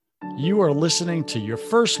You are listening to Your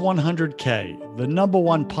First 100K, the number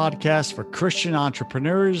one podcast for Christian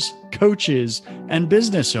entrepreneurs, coaches, and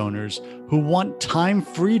business owners who want time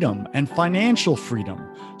freedom and financial freedom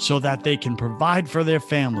so that they can provide for their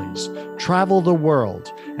families, travel the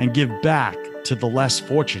world, and give back to the less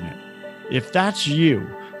fortunate. If that's you,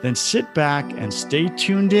 then sit back and stay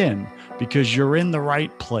tuned in because you're in the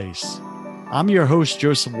right place. I'm your host,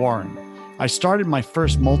 Joseph Warren. I started my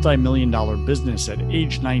first multi-million-dollar business at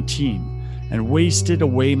age 19 and wasted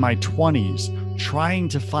away my 20s trying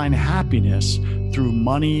to find happiness through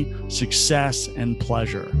money, success, and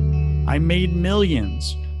pleasure. I made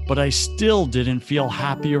millions, but I still didn't feel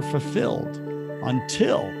happy or fulfilled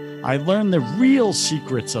until I learned the real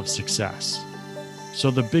secrets of success. So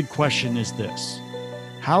the big question is this: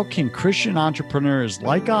 how can Christian entrepreneurs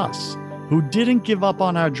like us, who didn't give up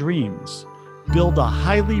on our dreams, build a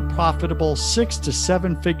highly profitable 6 to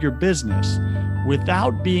 7 figure business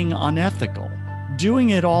without being unethical,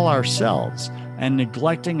 doing it all ourselves, and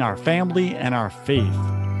neglecting our family and our faith?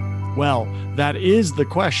 Well, that is the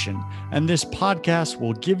question, and this podcast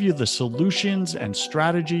will give you the solutions and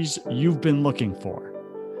strategies you've been looking for.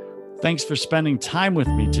 Thanks for spending time with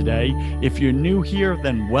me today. If you're new here,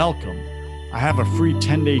 then welcome. I have a free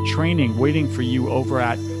 10-day training waiting for you over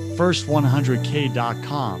at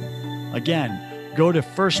first100k.com. Again, go to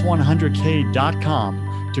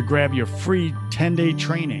first100k.com to grab your free 10-day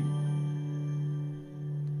training.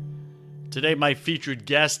 Today, my featured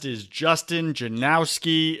guest is Justin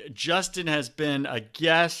Janowski. Justin has been a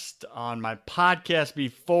guest on my podcast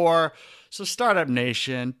before, so Startup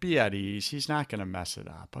Nation, be at ease. He's not going to mess it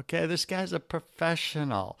up, okay? This guy's a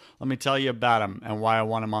professional. Let me tell you about him and why I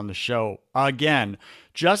want him on the show. Again,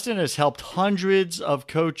 Justin has helped hundreds of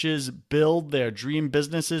coaches build their dream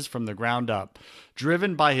businesses from the ground up.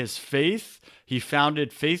 Driven by his faith, he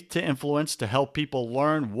founded Faith to Influence to help people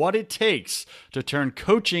learn what it takes to turn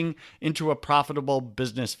coaching into a profitable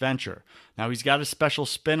business venture. Now, he's got a special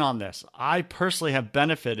spin on this. I personally have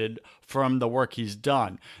benefited from the work he's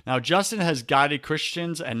done. Now, Justin has guided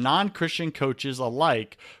Christians and non-Christian coaches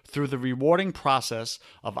alike through the rewarding process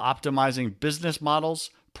of optimizing business models,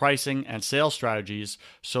 pricing, and sales strategies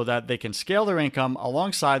so that they can scale their income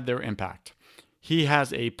alongside their impact. He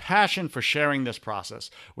has a passion for sharing this process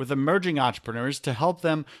with emerging entrepreneurs to help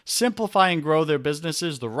them simplify and grow their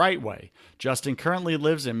businesses the right way. Justin currently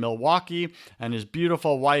lives in Milwaukee and his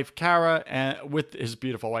beautiful wife Kara, and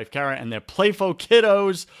their playful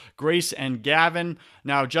kiddos, Grace and Gavin.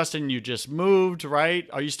 Now, Justin, you just moved, right?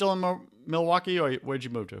 Are you still in Milwaukee, or where'd you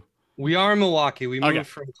move to? We are in Milwaukee. We moved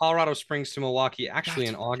from Colorado Springs to Milwaukee actually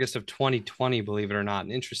in August of 2020, believe it or not.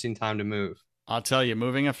 An interesting time to move. I'll tell you,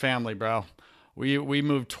 moving a family, bro. We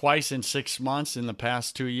moved twice in 6 months in the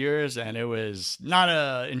past 2 years, and it was not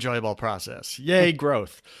an enjoyable process. Yay,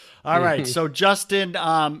 growth. All right, so Justin,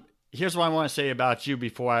 here's what I want to say about you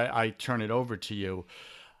before I turn it over to you.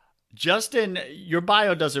 Justin, your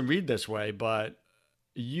bio doesn't read this way, but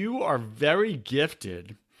you are very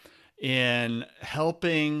gifted in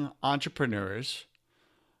helping entrepreneurs,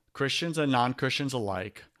 Christians and non-Christians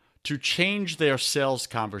alike, to change their sales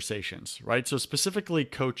conversations, right? So specifically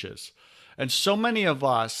coaches. And so many of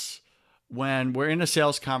us, when we're in a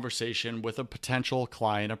sales conversation with a potential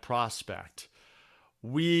client, a prospect,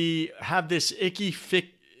 we have this icky,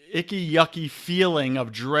 yucky feeling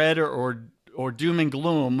of dread or doom and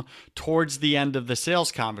gloom towards the end of the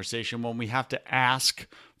sales conversation when we have to ask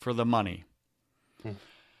for the money.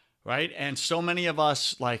 Right? And so many of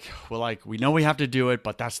us, we know we have to do it,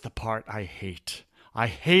 but that's the part I hate. I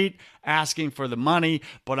hate asking for the money,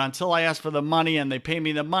 but until I ask for the money and they pay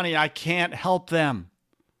me the money, I can't help them.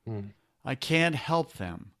 I can't help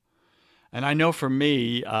them. And I know for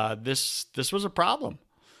me, this was a problem.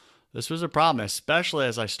 This was a problem, especially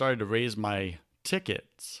as I started to raise my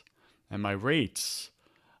tickets and my rates.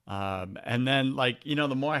 And then,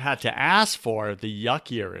 the more I had to ask for, the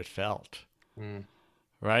yuckier it felt.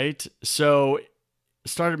 Right? So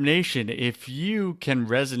Startup Nation, if you can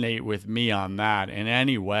resonate with me on that in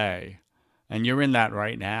any way, and you're in that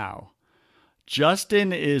right now,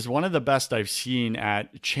 Justin is one of the best I've seen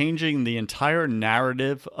at changing the entire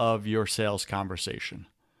narrative of your sales conversation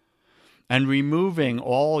and removing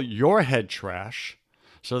all your head trash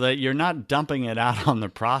so that you're not dumping it out on the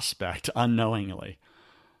prospect unknowingly,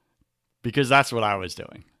 because that's what I was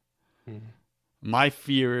doing. My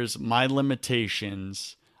fears, my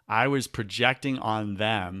limitations, I was projecting on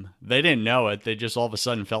them. They didn't know it. They just all of a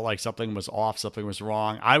sudden felt like something was off, something was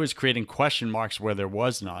wrong. I was creating question marks where there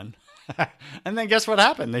was none. And then guess what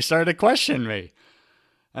happened? They started to question me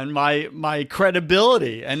and my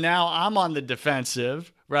credibility. And now I'm on the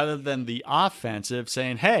defensive, rather than the offensive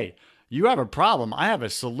saying, hey, you have a problem. I have a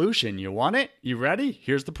solution. You want it? You ready?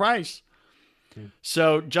 Here's the price.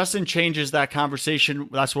 So Justin changes that conversation.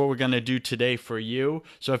 That's what we're going to do today for you.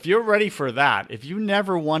 So if you're ready for that, if you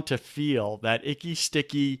never want to feel that icky,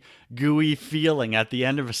 sticky, gooey feeling at the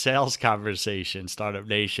end of a sales conversation, Startup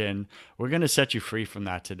Nation, we're going to set you free from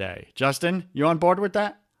that today. Justin, you on board with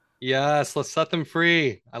that? Yes, let's set them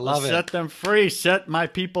free. I Let's love it. set them free. Set my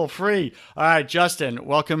people free. All right, Justin,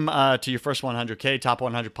 welcome to your first 100K Top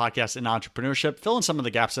 100 podcast in entrepreneurship. Fill in some of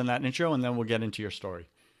the gaps in that intro, and then we'll get into your story.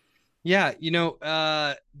 Yeah,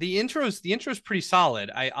 the intro's pretty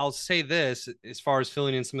solid. I'll say this as far as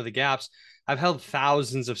filling in some of the gaps. I've held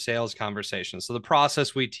thousands of sales conversations. So the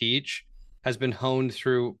process we teach has been honed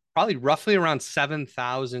through probably roughly around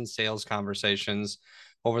 7,000 sales conversations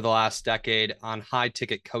over the last decade on high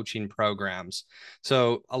ticket coaching programs.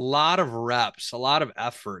 So a lot of reps, a lot of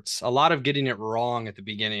efforts, a lot of getting it wrong at the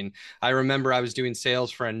beginning. I remember I was doing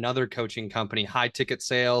sales for another coaching company, high ticket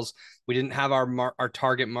sales. We didn't have our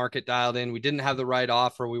target market dialed in. We didn't have the right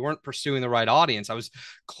offer. We weren't pursuing the right audience. I was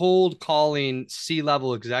cold calling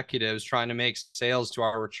C-level executives trying to make sales to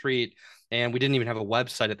our retreat, and we didn't even have a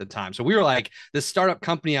website at the time. So we were like, this startup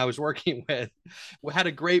company I was working with had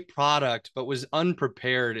a great product, but was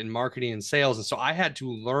unprepared in marketing and sales. And so I had to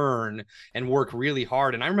learn and work really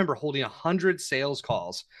hard. And I remember holding 100 sales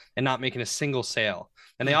calls and not making a single sale.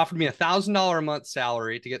 And they offered me $1,000 a month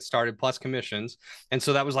salary to get started plus commissions. And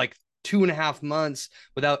so that was like 2.5 months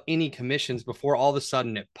without any commissions before all of a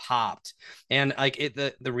sudden it popped. And like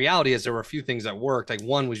the reality is there were a few things that worked. Like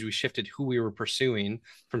one was we shifted who we were pursuing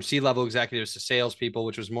from C-level executives to salespeople,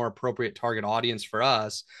 which was more appropriate target audience for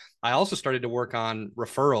us. I also started to work on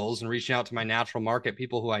referrals and reaching out to my natural market,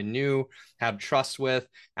 people who I knew, had trust with,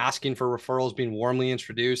 asking for referrals, being warmly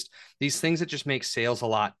introduced. These things that just make sales a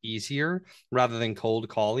lot easier rather than cold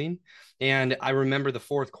calling. And I remember the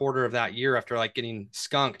fourth quarter of that year, after like getting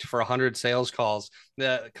skunked for 100 sales calls,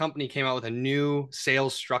 the company came out with a new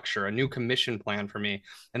sales structure, a new commission plan for me.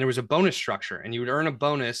 And there was a bonus structure, and you would earn a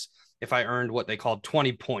bonus if I earned what they called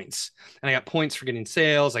 20 points. And I got points for getting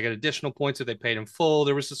sales. I got additional points if they paid in full.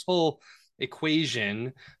 There was this whole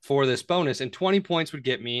equation for this bonus, and 20 points would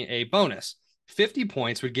get me a bonus. 50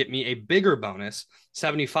 points would get me a bigger bonus.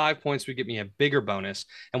 75 points would get me a bigger bonus.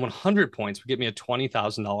 And 100 points would get me a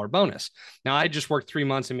 $20,000 bonus. Now, I just worked 3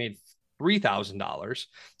 months and made $3,000.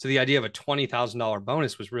 So the idea of a $20,000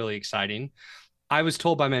 bonus was really exciting. I was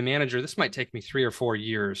told by my manager, this might take me 3 or 4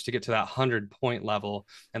 years to get to that 100 point level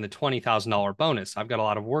and the $20,000 bonus. I've got a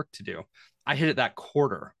lot of work to do. I hit it that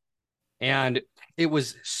quarter. And it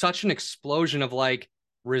was such an explosion of like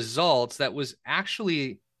results that was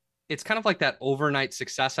actually, it's kind of like that overnight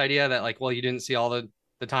success idea that like, well, you didn't see all the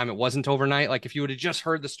time it wasn't overnight. Like if you would have just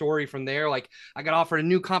heard the story from there, like I got offered a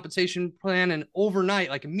new compensation plan and overnight,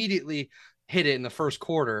 like immediately hit it in the first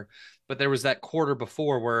quarter. But there was that quarter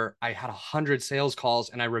before where I had 100 sales calls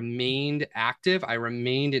and I remained active. I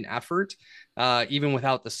remained in effort, even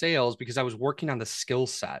without the sales, because I was working on the skill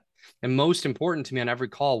set. And most important to me on every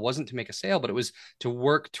call wasn't to make a sale, but it was to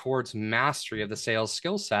work towards mastery of the sales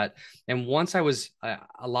skill set. And once I was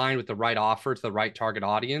aligned with the right offer to the right target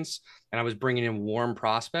audience, and I was bringing in warm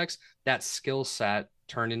prospects, that skill set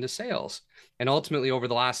turned into sales. And ultimately, over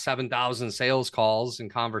the last 7,000 sales calls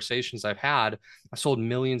and conversations I've had, I sold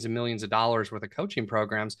millions and millions of dollars worth of coaching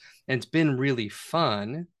programs. And it's been really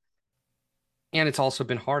fun. And it's also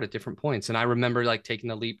been hard at different points. And I remember like taking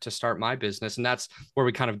the leap to start my business. And that's where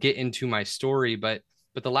we kind of get into my story. But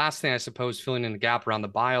the last thing I suppose filling in the gap around the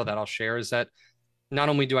bio that I'll share is that not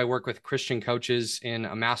only do I work with Christian coaches in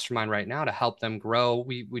a mastermind right now to help them grow,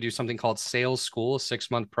 we do something called Sales School, a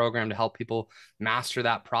 6-month program to help people master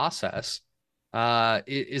that process.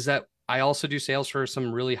 Is that I also do sales for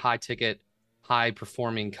some really high ticket, high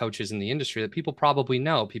performing coaches in the industry that people probably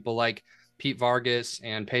know. People like Pete Vargas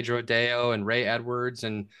and Pedro Deo and Ray Edwards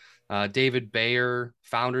and David Bayer,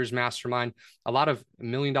 Founders Mastermind. A lot of $1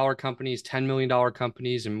 million companies, $10 million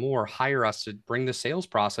companies, and more hire us to bring the sales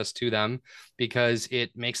process to them because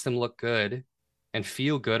it makes them look good and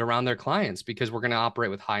feel good around their clients because we're going to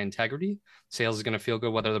operate with high integrity. Sales is going to feel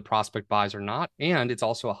good whether the prospect buys or not. And it's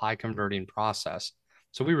also a high converting process.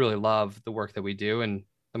 So we really love the work that we do, and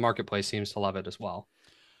the marketplace seems to love it as well.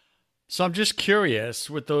 So I'm just curious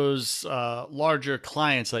with those larger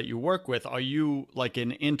clients that you work with, are you like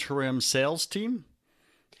an interim sales team?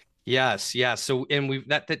 Yes, yes. So, and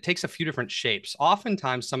that takes a few different shapes.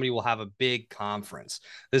 Oftentimes, somebody will have a big conference.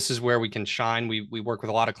 This is where we can shine. We work with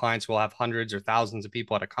a lot of clients who will have hundreds or thousands of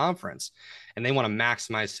people at a conference, and they want to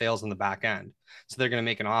maximize sales on the back end. So they're going to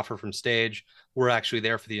make an offer from stage. we're actually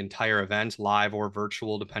there for the entire event, live or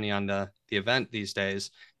virtual, depending on the event these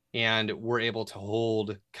days. And we're able to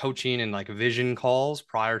hold coaching and like vision calls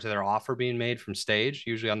prior to their offer being made from stage,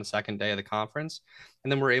 usually on the second day of the conference.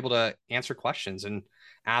 And then we're able to answer questions and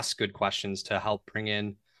ask good questions to help bring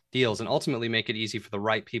in deals and ultimately make it easy for the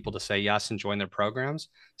right people to say yes and join their programs.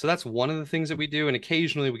 So that's one of the things that we do. And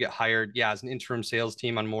occasionally we get hired, yeah, as an interim sales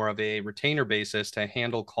team on more of a retainer basis to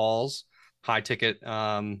handle calls, high ticket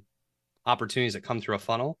opportunities that come through a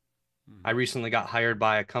funnel. I Mm-hmm. recently got hired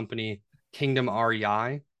by a company, Kingdom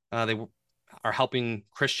REI. They are helping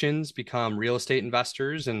Christians become real estate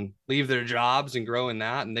investors and leave their jobs and grow in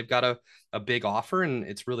that. And they've got a big offer and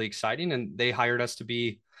it's really exciting. And they hired us to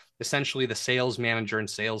be essentially the sales manager and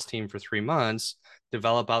sales team for 3 months,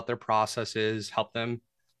 develop out their processes, help them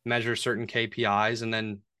measure certain KPIs, and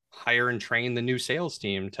then hire and train the new sales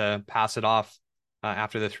team to pass it off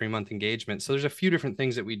after the 3 month engagement. So there's a few different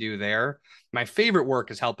things that we do there. My favorite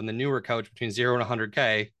work is helping the newer coach between 0 and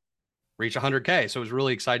 100K reach 100K. So it was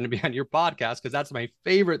really exciting to be on your podcast because that's my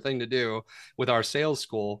favorite thing to do with our sales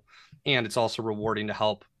school. And it's also rewarding to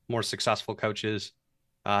help more successful coaches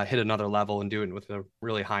hit another level and do it with a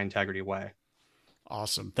really high integrity way.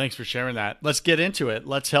 Awesome. Thanks for sharing that. Let's get into it.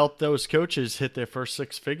 Let's help those coaches hit their first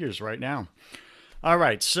six figures right now. All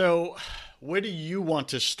right. So, where do you want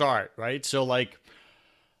to start? Right. So, like,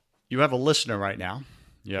 you have a listener right now.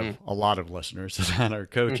 You have Mm. a lot of listeners that are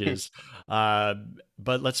coaches. Uh,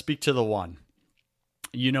 but let's speak to the one.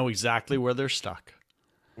 You know exactly where they're stuck.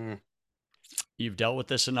 Mm. You've dealt with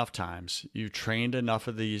this enough times. You've trained enough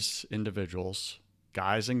of these individuals,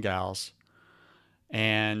 guys and gals,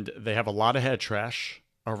 and they have a lot of head trash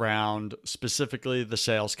around specifically the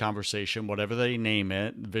sales conversation, whatever they name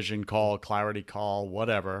it, vision call, clarity call,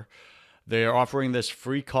 whatever. They are offering this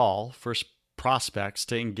free call for prospects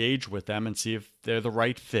to engage with them and see if they're the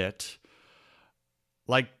right fit.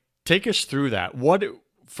 Like, take us through that.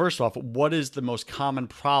 First off, what is the most common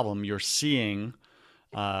problem you're seeing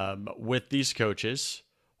with these coaches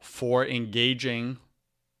for engaging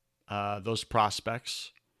those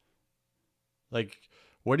prospects? Like,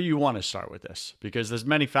 where do you want to start with this? Because there's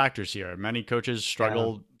many factors here. Many coaches Yeah.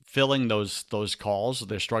 struggle filling those calls.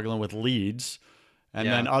 They're struggling with leads. And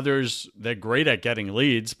then Yeah. others, they're great at getting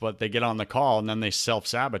leads, but they get on the call and then they self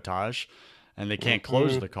sabotage and they can't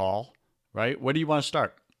close Mm-hmm. the call, right? Where do you want to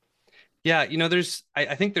start? Yeah.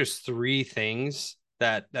 I think there's three things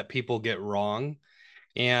that people get wrong.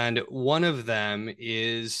 And one of them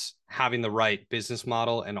is having the right business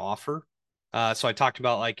model and offer. So I talked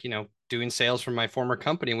about like, doing sales from my former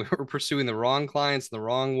company. We were pursuing the wrong clients the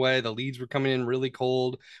wrong way. The leads were coming in really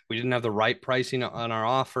cold. We didn't have the right pricing on our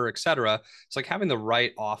offer, et cetera. It's like having the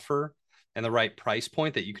right offer and the right price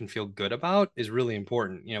point that you can feel good about is really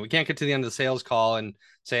important. We can't get to the end of the sales call and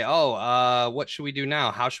say, oh, what should we do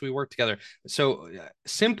now? How should we work together? So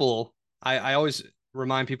simple. I always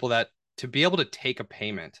remind people that to be able to take a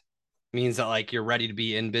payment means that like you're ready to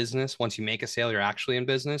be in business. Once you make a sale, you're actually in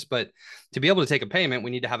business. But to be able to take a payment,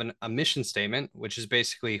 we need to have a mission statement, which is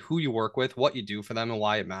basically who you work with, what you do for them, and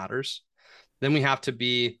why it matters. Then we have to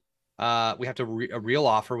a real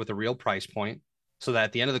offer with a real price point, so that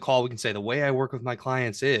at the end of the call we can say the way I work with my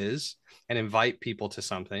clients is, and invite people to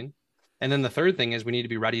something. And then the third thing is we need to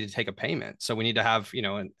be ready to take a payment. So we need to have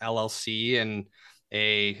an LLC and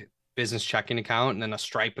a business checking account and then a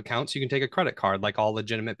Stripe account so you can take a credit card like all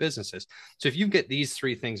legitimate businesses. So if you get these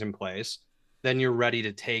three things in place, then you're ready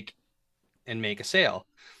to take and make a sale.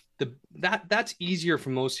 That's easier for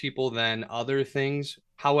most people than other things.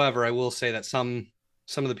 However, I will say that some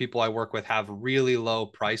of the people I work with have really low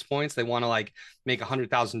price points. They want to like make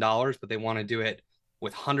 $100,000, but they want to do it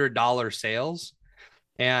with $100 sales.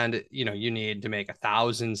 And you need to make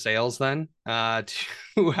 1,000 sales then to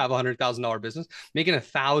have $100,000 business. Making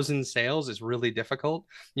 1,000 sales is really difficult.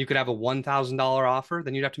 You could have a $1,000 offer,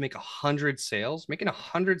 then you'd have to make 100 sales. Making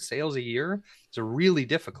 100 sales a year is really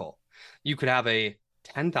difficult. You could have a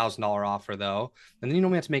 $10,000 offer though, and then you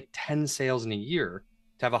only have to make 10 sales in a year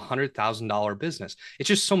to have $100,000 business. It's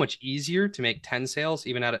just so much easier to make 10 sales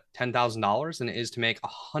even at $10,000 than it is to make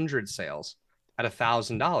 100 sales at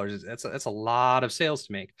 $1,000. That's a lot of sales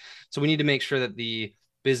to make. So we need to make sure that the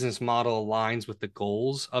business model aligns with the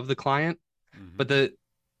goals of the client. Mm-hmm. But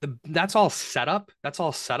that's all set up. That's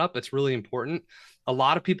all set up. That's really important. A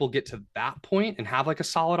lot of people get to that point and have like a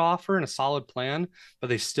solid offer and a solid plan, but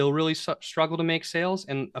they still really struggle to make sales.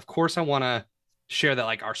 And of course, I want to share that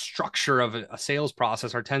like our structure of a sales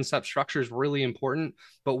process, our 10-step structure is really important,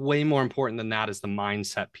 but way more important than that is the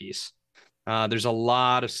mindset piece. There's a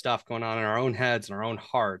lot of stuff going on in our own heads and our own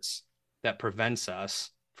hearts that prevents us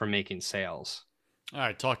from making sales. All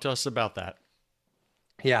right, talk to us about that.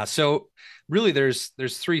 Yeah. So really there's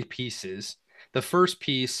three pieces. The first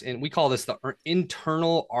piece, and we call this the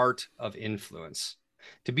internal art of influence.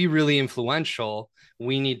 To be really influential,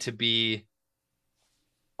 we need to be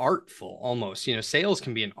artful almost. Sales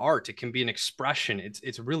can be an art, it can be an expression.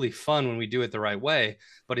 It's really fun when we do it the right way,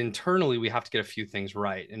 but internally we have to get a few things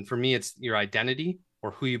right. And for me, it's your identity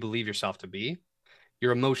or who you believe yourself to be,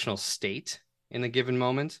 your emotional state in the given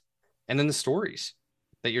moment, and then the stories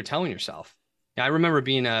that you're telling yourself. I remember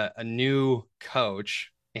being a new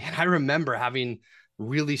coach, and I remember having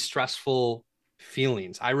really stressful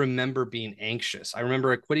feelings. I remember being anxious. I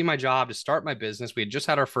remember quitting my job to start my business. We had just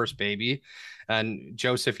had our first baby. And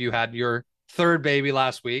Joseph, you had your third baby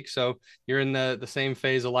last week. So you're in the same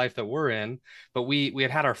phase of life that we're in. But we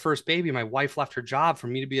had our first baby. My wife left her job for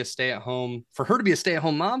me to be a stay-at-home, for her to be a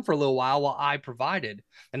stay-at-home mom for a little while I provided.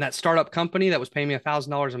 And that startup company that was paying me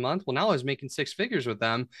 $1,000 a month, well, now I was making six figures with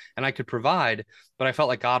them and I could provide. But I felt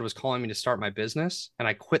like God was calling me to start my business. And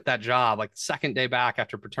I quit that job like the second day back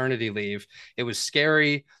after paternity leave. It was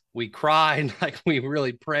scary. We cried, like we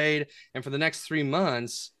really prayed. And for the next 3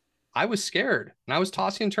 months, I was scared and I was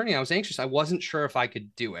tossing and turning. I was anxious. I wasn't sure if I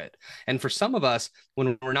could do it. And for some of us,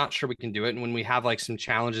 when we're not sure we can do it, and when we have like some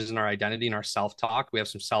challenges in our identity and our self talk, we have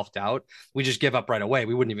some self doubt, we just give up right away.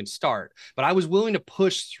 We wouldn't even start. But I was willing to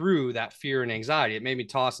push through that fear and anxiety. It made me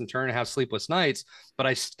toss and turn and have sleepless nights, but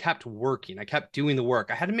I kept working. I kept doing the work.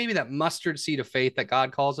 I had maybe that mustard seed of faith that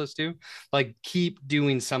God calls us to, like keep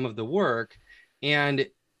doing some of the work. And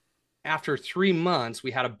after 3 months, we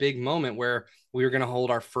had a big moment where we were going to hold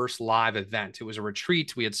our first live event. It was a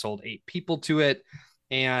retreat. We had sold 8 people to it.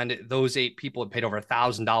 And those 8 people had paid over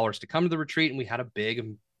 $1,000 to come to the retreat. And we had a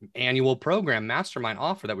big annual program mastermind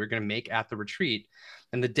offer that we were going to make at the retreat.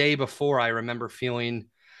 And the day before, I remember feeling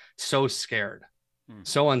so scared,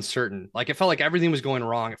 so uncertain. Like it felt like everything was going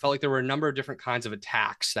wrong. It felt like there were a number of different kinds of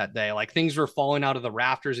attacks that day. Like things were falling out of the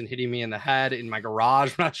rafters and hitting me in the head in my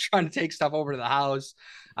garage when I was trying to take stuff over to the house.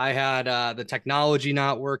 I had the technology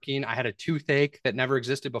not working. I had a toothache that never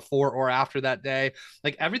existed before or after that day.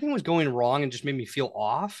 Like everything was going wrong and just made me feel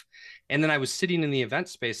off. And then I was sitting in the event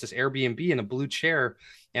space, this Airbnb in a blue chair,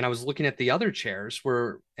 and I was looking at the other chairs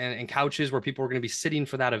and couches where people were going to be sitting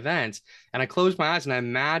for that event. And I closed my eyes and I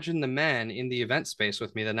imagined the men in the event space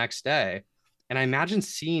with me the next day. And I imagined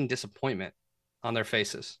seeing disappointment on their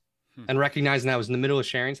faces and recognizing that I was in the middle of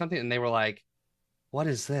sharing something. And they were like, what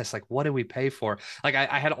is this? Like, what did we pay for? Like,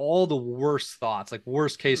 I had all the worst thoughts, like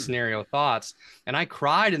worst case scenario thoughts. And I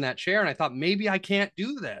cried in that chair and I thought, maybe I can't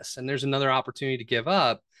do this. And there's another opportunity to give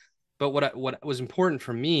up. But what was important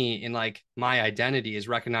for me in like my identity is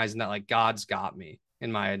recognizing that like God's got me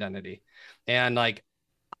in my identity. And like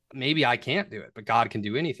maybe I can't do it, but God can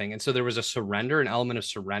do anything. And so there was a surrender, an element of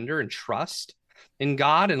surrender and trust in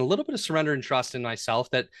God, and a little bit of surrender and trust in myself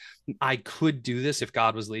that I could do this if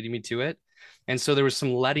God was leading me to it. And so there was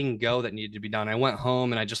some letting go that needed to be done. I went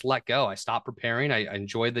home and I just let go. I stopped preparing. I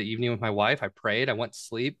enjoyed the evening with my wife. I prayed. I went to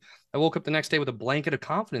sleep. I woke up the next day with a blanket of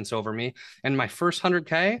confidence over me. And my first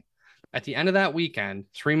 100K, at the end of that weekend,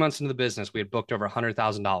 3 months into the business, we had booked over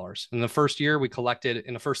 $100,000. In the first year, we collected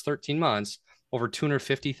in the first 13 months over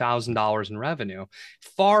 $250,000 in revenue,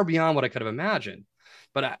 far beyond what I could have imagined.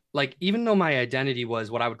 But like, even though my identity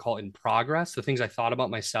was what I would call in progress, the things I thought about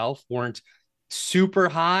myself weren't super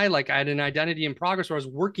high. Like I had an identity in progress where I was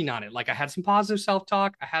working on it. Like I had some positive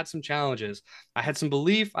self-talk, I had some challenges, I had some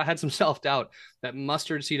belief, I had some self-doubt. That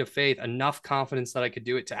mustard seed of faith, enough confidence that I could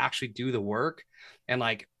do it to actually do the work and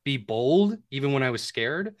like be bold even when I was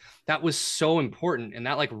scared. That was so important. And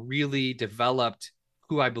that like really developed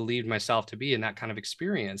who I believed myself to be in that kind of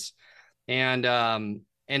experience. And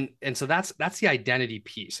so that's the identity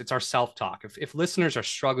piece. It's our self-talk. If listeners are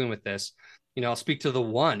struggling with this, I'll speak to the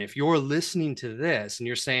one. If you're listening to this and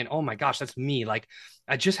you're saying, oh my gosh, that's me. Like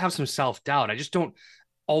I just have some self-doubt. I just don't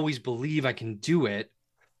always believe I can do it.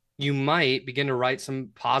 You might begin to write some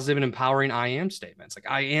positive and empowering I am statements. Like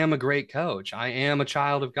I am a great coach. I am a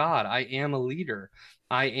child of God. I am a leader.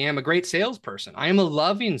 I am a great salesperson. I am a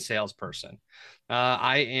loving salesperson.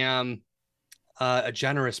 I am a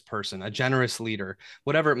generous person, a generous leader,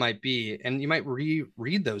 whatever it might be. And you might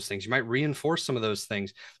reread those things. You might reinforce some of those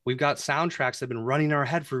things. We've got soundtracks that have been running in our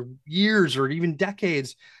head for years or even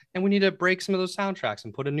decades. And we need to break some of those soundtracks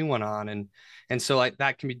and put a new one on. And so like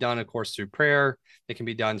that can be done, of course, through prayer. It can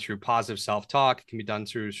be done through positive self-talk. It can be done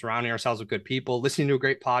through surrounding ourselves with good people, listening to a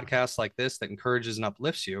great podcast like this that encourages and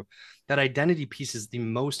uplifts you. That identity piece is the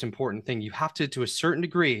most important thing. You have to a certain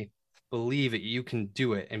degree, believe that you can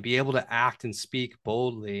do it and be able to act and speak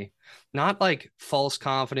boldly, not like false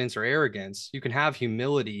confidence or arrogance. You can have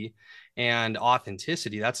humility and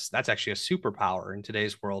authenticity. That's actually a superpower in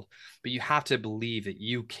today's world. But you have to believe that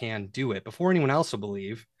you can do it before anyone else will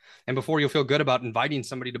believe, and before you'll feel good about inviting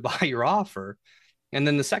somebody to buy your offer. And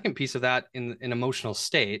then the second piece of that in an emotional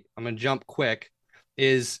state, I'm going to jump quick,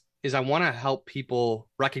 is I want to help people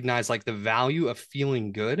recognize like the value of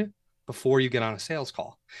feeling good before you get on a sales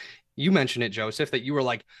call. You mentioned it, Joseph, that you were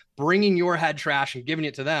like bringing your head trash and giving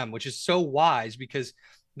it to them, which is so wise because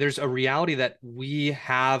there's a reality that we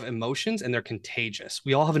have emotions and they're contagious.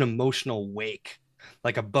 We all have an emotional wake,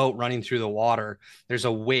 like a boat running through the water. There's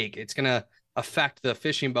a wake. It's going to affect the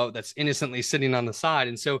fishing boat that's innocently sitting on the side.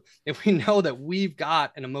 And so if we know that we've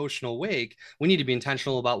got an emotional wake, we need to be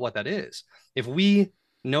intentional about what that is. If we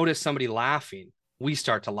notice somebody laughing, we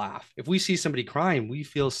start to laugh. If we see somebody crying, we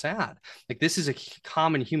feel sad. Like this is a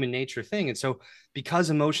common human nature thing. And so because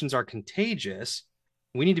emotions are contagious,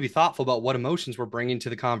 we need to be thoughtful about what emotions we're bringing to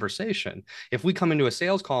the conversation. If we come into a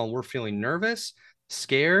sales call and we're feeling nervous,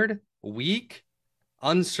 scared, weak,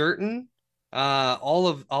 uncertain, all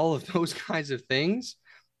of those kinds of things,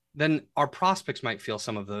 then our prospects might feel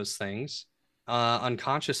some of those things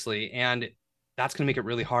unconsciously, and that's going to make it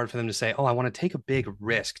really hard for them to say, "Oh, I want to take a big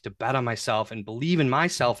risk to bet on myself and believe in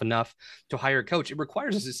myself enough to hire a coach." It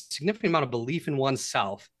requires a significant amount of belief in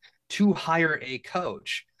oneself to hire a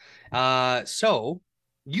coach. So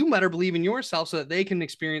you better believe in yourself so that they can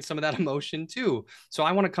experience some of that emotion too. So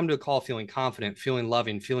I want to come to a call feeling confident, feeling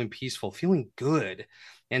loving, feeling peaceful, feeling good.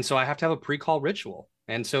 And so I have to have a pre-call ritual.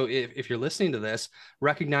 And so if you're listening to this,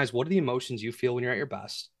 recognize what are the emotions you feel when you're at your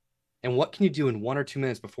best. And what can you do in 1 or 2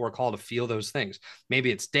 minutes before a call to feel those things? Maybe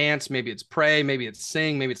it's dance, maybe it's pray, maybe it's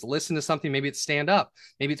sing, maybe it's listen to something, maybe it's stand up,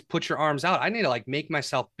 maybe it's put your arms out. I need to like make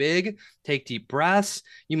myself big, take deep breaths.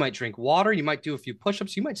 You might drink water, you might do a few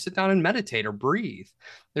push-ups, you might sit down and meditate or breathe.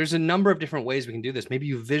 There's a number of different ways we can do this. Maybe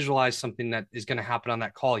you visualize something that is going to happen on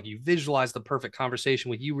that call. Like you visualize the perfect conversation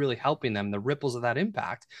with you really helping them, the ripples of that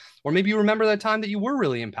impact. Or maybe you remember that time that you were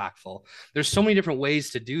really impactful. There's so many different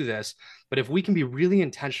ways to do this. But if we can be really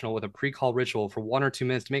intentional with a pre-call ritual for 1 or 2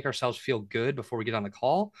 minutes to make ourselves feel good before we get on the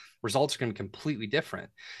call, results are going to be completely different.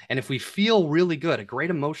 And if we feel really good, a great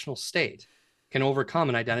emotional state can overcome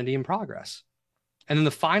an identity in progress. And then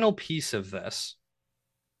the final piece of this,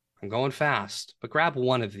 I'm going fast, but grab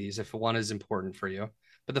one of these if one is important for you.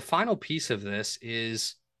 But the final piece of this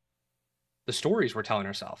is the stories we're telling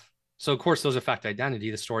ourselves. So, of course, those affect identity,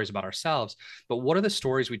 the stories about ourselves. But what are the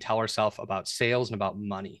stories we tell ourselves about sales and about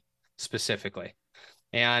money specifically?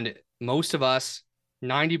 And most of us,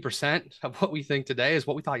 90% of what we think today is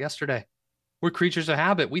what we thought yesterday. We're creatures of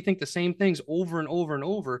habit. We think the same things over and over and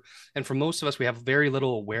over. And for most of us, we have very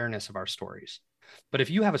little awareness of our stories. But if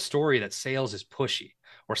you have a story that sales is pushy,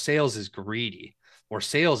 or sales is greedy, or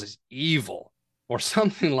sales is evil, or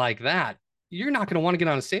something like that, you're not going to want to get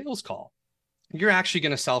on a sales call. You're actually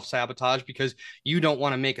going to self-sabotage because you don't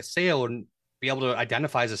want to make a sale and be able to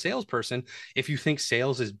identify as a salesperson if you think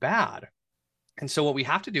sales is bad. And so what we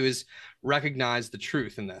have to do is recognize the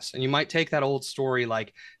truth in this. And you might take that old story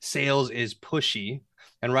like sales is pushy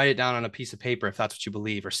and write it down on a piece of paper if that's what you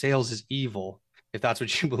believe, or sales is evil if that's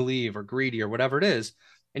what you believe, or greedy, or whatever it is.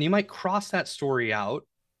 And you might cross that story out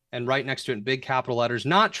and write next to it in big capital letters,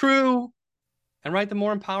 not true, and write the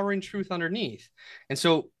more empowering truth underneath. And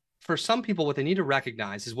so for some people, what they need to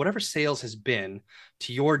recognize is whatever sales has been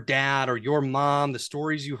to your dad or your mom, the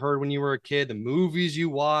stories you heard when you were a kid, the movies you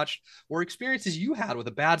watched, or experiences you had with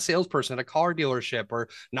a bad salesperson at a car dealership or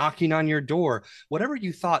knocking on your door, whatever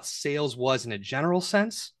you thought sales was in a general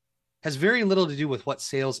sense has very little to do with what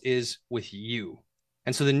sales is with you.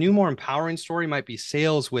 And so the new, more empowering story might be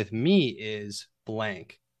sales with me is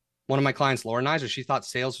blank. One of my clients, Laura Nizer, she thought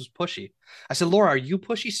sales was pushy. I said, Laura, are you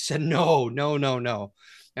pushy? She said, no, no, no, no.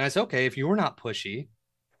 And I said, okay, if you were not pushy,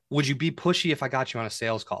 would you be pushy if I got you on a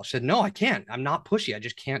sales call? She said, no, I can't. I'm not pushy. I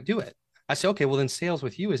just can't do it. I said, okay, well then sales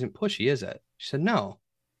with you isn't pushy, is it? She said, no.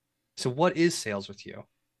 So what is sales with you?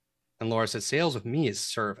 And Laura said, sales with me is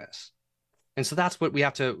service. And so that's what we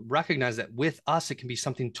have to recognize, that with us, it can be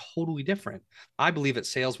something totally different. I believe that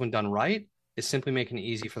sales, when done right, is simply making it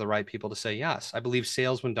easy for the right people to say yes. I believe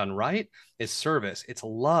sales, when done right, is service. It's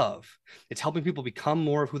love. It's helping people become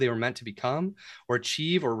more of who they were meant to become, or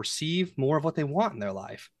achieve or receive more of what they want in their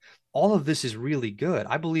life. All of this is really good.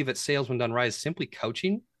 I believe that sales, when done right, is simply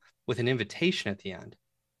coaching with an invitation at the end.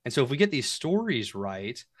 And so if we get these stories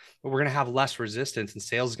right, we're going to have less resistance, and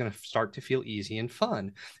sales is going to start to feel easy and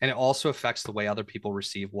fun. And it also affects the way other people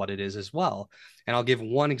receive what it is as well. And I'll give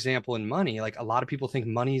one example in money. Like, a lot of people think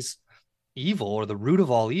money's evil or the root of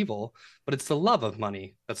all evil, but it's the love of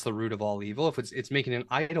money that's the root of all evil. If it's making an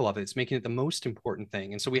idol of it, it's making it the most important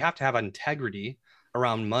thing. And so we have to have integrity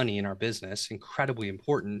around money in our business, incredibly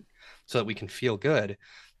important so that we can feel good.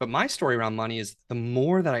 But my story around money is the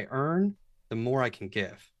more that I earn, the more I can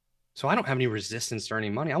give. So I don't have any resistance to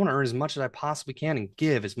earning money. I want to earn as much as I possibly can and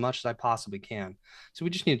give as much as I possibly can. So we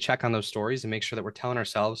just need to check on those stories and make sure that we're telling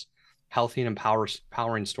ourselves healthy and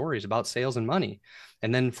empowering stories about sales and money,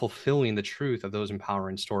 and then fulfilling the truth of those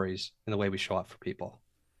empowering stories in the way we show up for people.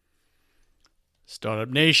 Startup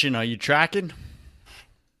Nation, are you tracking?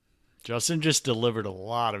 Justin just delivered a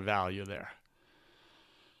lot of value there.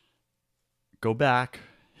 Go back,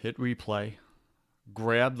 hit replay,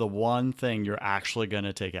 grab the one thing you're actually going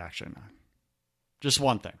to take action on. Just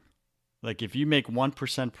one thing. Like if you make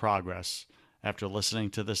 1% progress after listening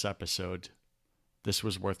to this episode, this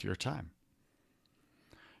was worth your time.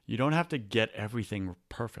 You don't have to get everything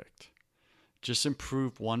perfect. Just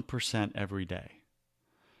improve 1% every day.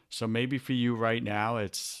 So maybe for you right now,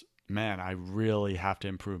 it's, man, I really have to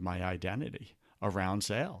improve my identity around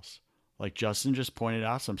sales. Like Justin just pointed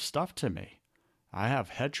out some stuff to me. I have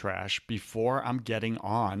head trash before I'm getting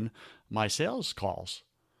on my sales calls.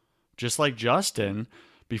 Just like Justin,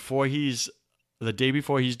 the day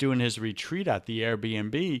before he's doing his retreat at the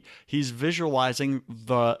Airbnb, he's visualizing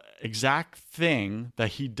the exact thing that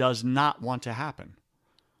he does not want to happen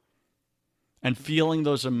and feeling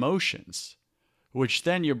those emotions, which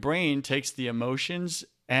then your brain takes the emotions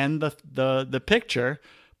and the picture,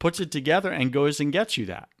 puts it together and goes and gets you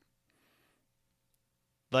that.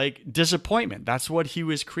 Like disappointment. That's what he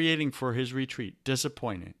was creating for his retreat.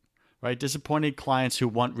 Disappointment, right? Disappointed clients who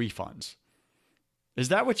want refunds. Is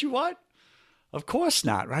that what you want? Of course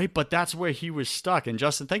not, right? But that's where he was stuck. And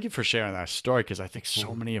Justin, thank you for sharing that story because I think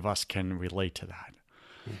so many of us can relate to that.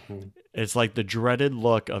 Mm-hmm. It's like the dreaded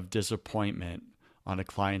look of disappointment on a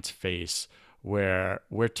client's face where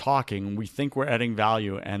we're talking, we think we're adding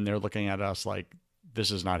value, and they're looking at us like,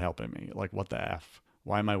 this is not helping me. Like, what the F?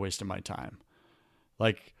 Why am I wasting my time?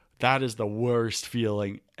 Like, that is the worst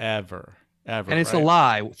feeling ever. And it's right? A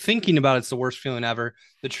lie. Thinking about it's the worst feeling ever.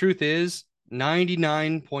 The truth is,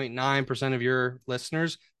 99.9% of your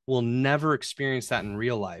listeners will never experience that in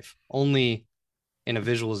real life, only in a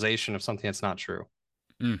visualization of something that's not true.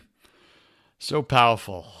 So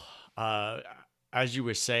powerful. As you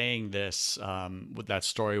were saying this, with that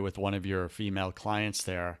story with one of your female clients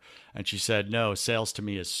there, and she said, no, sales to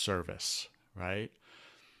me is service, right?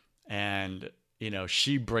 And,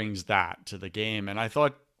 she brings that to the game. And I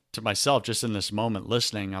thought to myself, just in this moment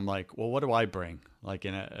listening, I'm like, well, what do I bring? Like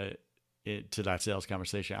to that sales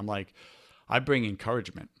conversation, I'm like, I bring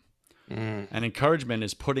encouragement. And encouragement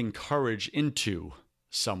is putting courage into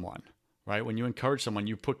someone, right? When you encourage someone,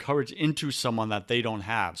 you put courage into someone that they don't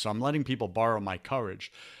have. So I'm letting people borrow my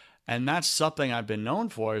courage. And that's something I've been known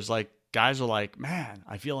for, is like, guys are like, man,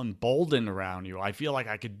 I feel emboldened around you. I feel like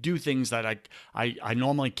I could do things that I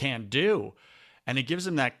normally can't do. And it gives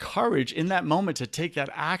them that courage in that moment to take that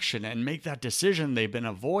action and make that decision they've been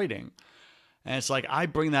avoiding. And it's like, I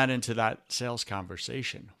bring that into that sales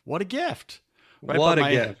conversation. What a gift. Right? What a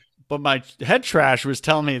gift. But my head trash was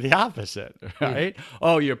telling me the opposite, right?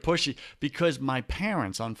 Oh, you're pushy. Because my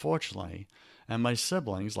parents, unfortunately, and my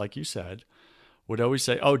siblings, like you said, would always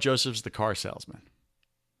say, oh, Joseph's the car salesman.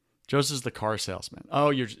 Joseph's the car salesman. Oh,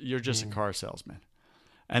 you're just a car salesman.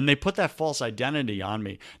 And they put that false identity on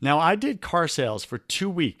me. Now, I did car sales for 2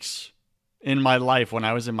 weeks in my life when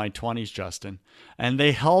I was in my 20s, Justin. And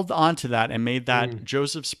they held on to that and made that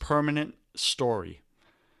Joseph's permanent story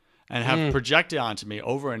and have projected onto me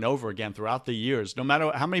over and over again throughout the years. No matter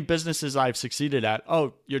how many businesses I've succeeded at,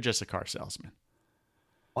 oh, you're just a car salesman.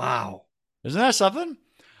 Wow. Isn't that something?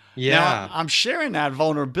 Yeah. Now, I'm sharing that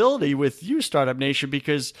vulnerability with you, Startup Nation,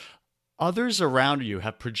 because others around you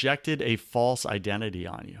have projected a false identity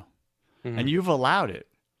on you. And you've allowed it.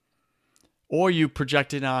 Or you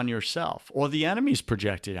projected it on yourself, or the enemy's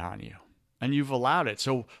projected on you, and you've allowed it.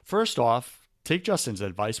 So first off, take Justin's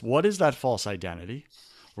advice. What is that false identity?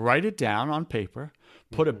 Write it down on paper,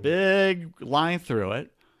 put a big line through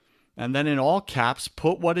it, and then in all caps,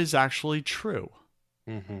 put what is actually true.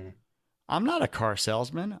 I'm not a car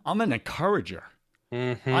salesman. I'm an encourager.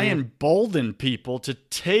 I embolden people to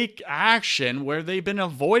take action where they've been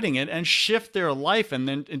avoiding it and shift their life and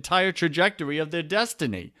the entire trajectory of their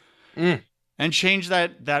destiny. And change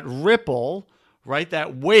that ripple, right?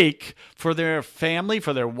 That wake for their family,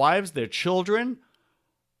 for their wives, their children.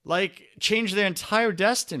 Like, change their entire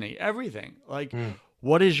destiny, everything. Like,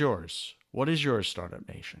 what is yours? What is yours, Startup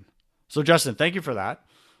Nation? So, Justin, thank you for that.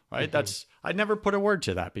 Right? I'd never put a word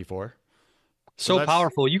to that before. So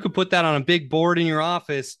powerful. You could put that on a big board in your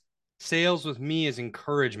office. Sales with me is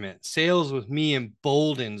encouragement. Sales with me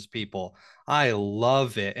emboldens people. I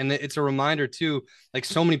love it. And it's a reminder too, like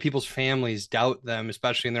so many people's families doubt them,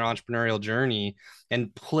 especially in their entrepreneurial journey,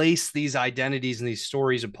 and place these identities and these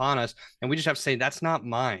stories upon us. And we just have to say, that's not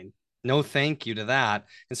mine. No, thank you to that.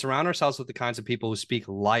 And surround ourselves with the kinds of people who speak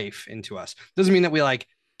life into us. Doesn't mean that we like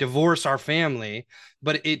divorce our family,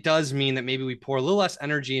 but it does mean that maybe we pour a little less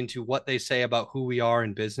energy into what they say about who we are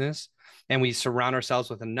in business, and we surround ourselves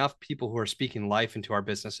with enough people who are speaking life into our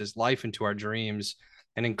businesses, life into our dreams,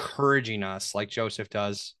 and encouraging us like Joseph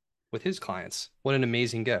does with his clients. What an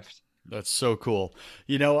amazing gift. That's so cool.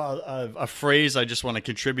 You know, a phrase I just want to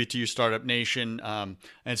contribute to you, Startup Nation. And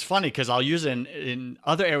it's funny because I'll use it in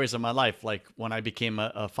other areas of my life, like when I became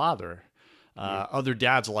a father. Mm. Other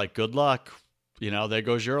dads are like, good luck. You know, there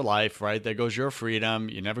goes your life, right? There goes your freedom.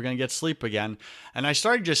 You're never going to get sleep again. And I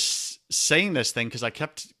started just saying this thing because I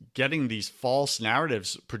kept getting these false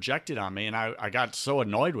narratives projected on me. And I got so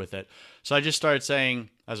annoyed with it. So I just started saying,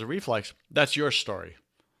 as a reflex, that's your story.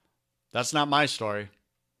 That's not my story,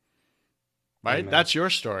 right? Amen. That's your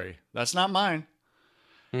story. That's not mine.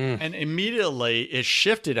 Mm. And immediately it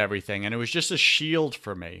shifted everything, and it was just a shield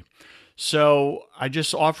for me. So I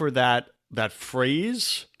just offer that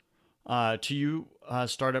phrase to you,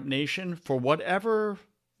 Startup Nation, for whatever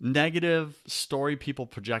negative story people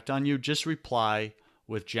project on you. Just reply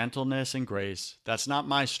with gentleness and grace. That's not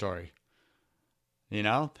my story. You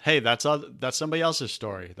know, hey, that's somebody else's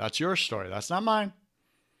story. That's your story. That's not mine.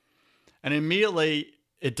 And immediately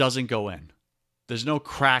it doesn't go in. There's no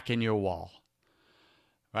crack in your wall.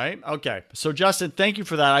 Right? Okay. So Justin, thank you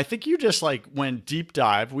for that. I think you just like went deep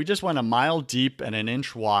dive. We just went a mile deep and an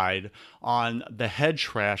inch wide on the head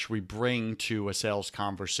trash we bring to a sales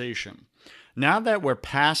conversation. Now that we're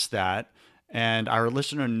past that and our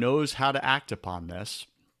listener knows how to act upon this,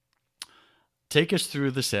 take us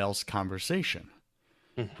through the sales conversation.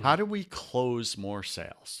 Mm-hmm. How do we close more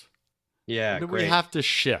sales? What Yeah, do we great. have to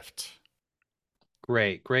shift?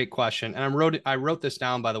 Great question. And I wrote this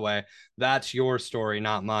down, by the way. That's your story,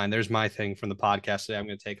 not mine. There's my thing from the podcast today I'm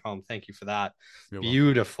going to take home. Thank you for that. You're welcome.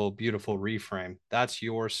 Beautiful, beautiful reframe. That's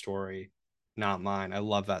your story, not mine. I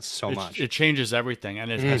love that so much. It changes everything and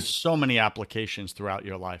it has Mm, so many applications throughout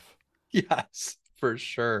your life. yes, for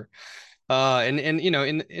sure. And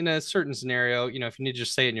in a certain scenario, if you need to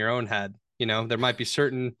just say it in your own head, there might be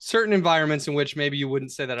certain environments in which maybe you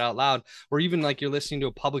wouldn't say that out loud, or even like you're listening to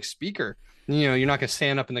a public speaker. You're not going to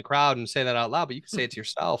stand up in the crowd and say that out loud, but you can say it to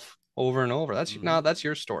yourself over and over. That's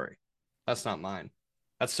your story. That's not mine.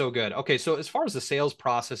 That's so good. Okay, so as far as the sales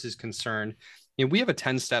process is concerned, we have a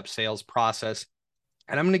 10-step sales process.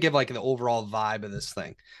 And I'm going to give like the overall vibe of this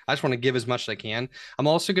thing. I just want to give as much as I can. I'm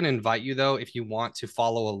also going to invite you, though, if you want to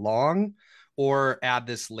follow along or add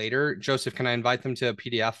this later. Joseph, can I invite them to a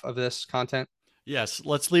PDF of this content? Yes,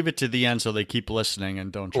 let's leave it to the end so they keep listening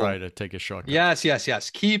and don't try Cool. to take a shortcut. Yes, yes, yes.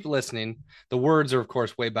 Keep listening. The words are, of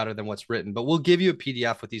course, way better than what's written, but we'll give you a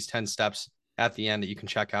PDF with these 10 steps at the end that you can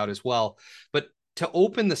check out as well. But to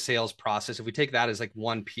open the sales process, if we take that as like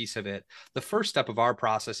one piece of it, the first step of our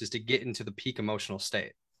process is to get into the peak emotional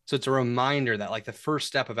state. So it's a reminder that like the first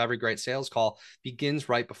step of every great sales call begins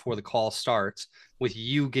right before the call starts with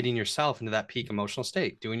you getting yourself into that peak emotional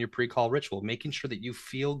state, doing your pre-call ritual, making sure that you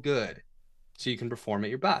feel good so you can perform at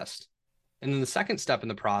your best. And then the second step in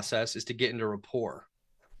the process is to get into rapport.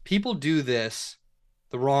 People do this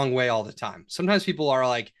the wrong way all the time. Sometimes people are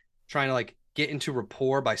like trying to like get into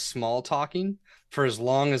rapport by small talking for as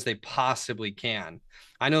long as they possibly can.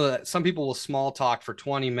 I know that some people will small talk for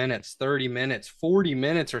 20 minutes, 30 minutes, 40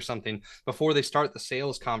 minutes or something before they start the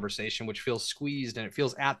sales conversation, which feels squeezed and it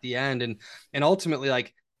feels at the end. And ultimately,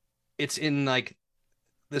 like it's in like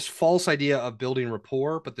this false idea of building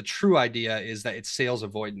rapport, but the true idea is that it's sales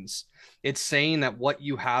avoidance. It's saying that what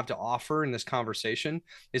you have to offer in this conversation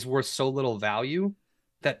is worth so little value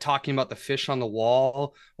that talking about the fish on the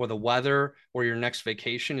wall or the weather or your next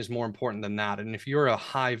vacation is more important than that. And if you're a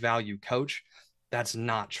high value coach, that's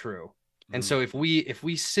not true. And Mm. so if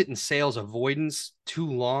we sit in sales avoidance too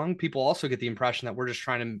long, people also get the impression that we're just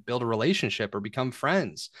trying to build a relationship or become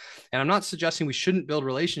friends. And I'm not suggesting we shouldn't build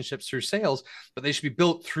relationships through sales, but they should be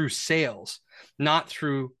built through sales, not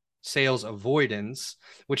through sales avoidance,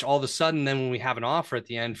 which all of a sudden, then when we have an offer at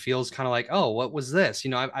the end, feels kind of like, oh, what was this?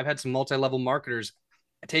 I've had some multi-level marketers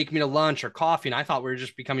take me to lunch or coffee, and I thought we were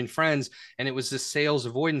just becoming friends. And it was this sales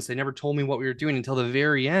avoidance. They never told me what we were doing until the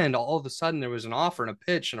very end. All of a sudden, there was an offer and a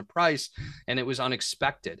pitch and a price, and it was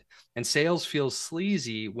unexpected. And sales feels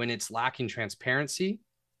sleazy when it's lacking transparency,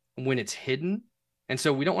 when it's hidden. And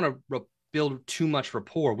so we don't want to build too much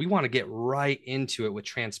rapport. We want to get right into it with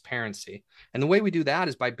transparency. And the way we do that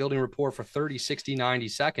is by building rapport for 30, 60, 90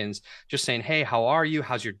 seconds, just saying, hey, how are you?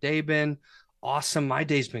 How's your day been? Awesome. My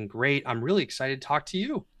day's been great. I'm really excited to talk to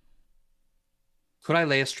you. Could I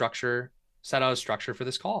lay a structure, set out a structure for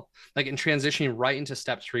this call? Like in transitioning right into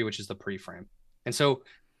step 3, which is the pre-frame. And so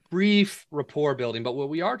brief rapport building, but what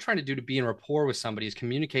we are trying to do to be in rapport with somebody is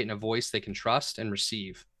communicate in a voice they can trust and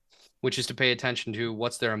receive, which is to pay attention to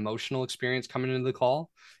what's their emotional experience coming into the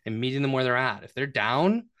call and meeting them where they're at. If they're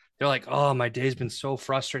down, they're like, oh, my day's been so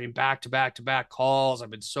frustrating, back to back to back calls.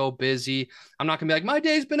 I've been so busy. I'm not going to be like, my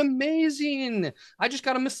day's been amazing. I just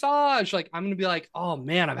got a massage. Like, I'm going to be like, oh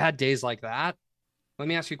man, I've had days like that. Let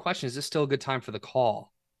me ask you a question. Is this still a good time for the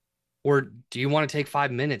call? Or do you want to take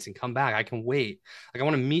 5 minutes and come back? I can wait. Like, I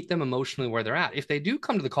want to meet them emotionally where they're at. If they do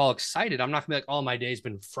come to the call excited, I'm not gonna be like, oh, my day's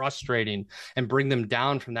been frustrating and bring them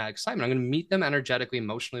down from that excitement. I'm gonna meet them energetically,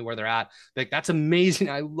 emotionally where they're at. Like, that's amazing.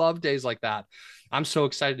 I love days like that. I'm so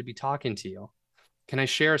excited to be talking to you. Can I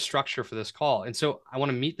share a structure for this call? And so I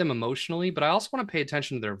want to meet them emotionally, but I also want to pay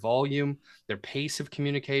attention to their volume, their pace of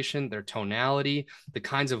communication, their tonality, the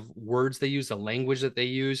kinds of words they use, the language that they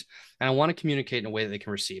use. And I want to communicate in a way that they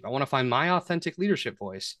can receive. I want to find my authentic leadership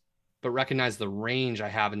voice, but recognize the range I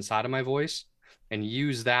have inside of my voice and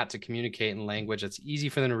use that to communicate in language that's easy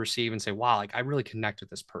for them to receive and say, wow, like I really connect with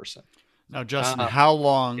this person. Now, Justin, how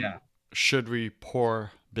long Yeah. should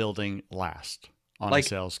rapport building last on a Like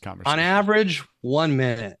sales on conversation? average, 1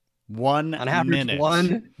 minute. One On average, minute.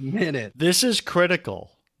 1 minute. This is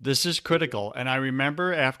critical. This is critical. And I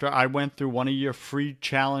remember after I went through one of your free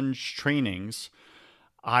challenge trainings,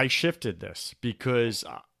 I shifted this because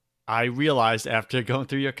I realized after going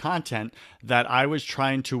through your content that I was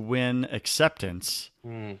trying to win acceptance,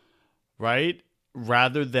 Mm. right?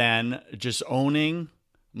 Rather than just owning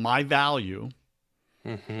my value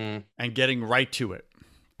Mm-hmm. and getting right to it.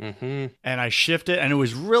 Mm-hmm. And I shifted, and it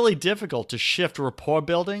was really difficult to shift rapport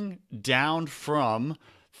building down from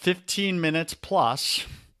 15 minutes plus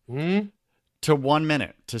Mm-hmm. to 1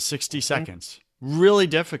 minute to 60 Mm-hmm. seconds. Really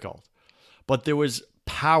difficult, but there was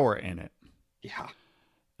power in it. Yeah.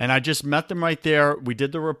 And I just met them right there. We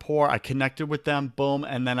did the rapport. I connected with them. Boom.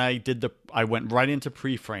 And then I went right into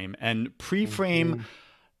pre-frame. And pre-frame, Mm-hmm.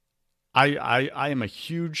 I am a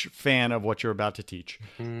huge fan of what you're about to teach.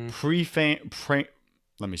 Mm-hmm.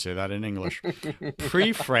 Let me say that in English.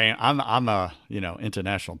 Pre-frame. I'm a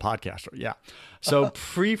international podcaster. Yeah. So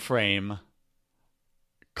pre-frame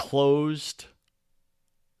closed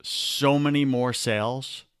so many more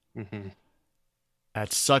sales Mm-hmm.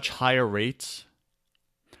 at such higher rates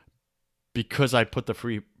because I put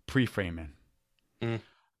the pre-frame in. Mm.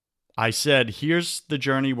 I said, here's the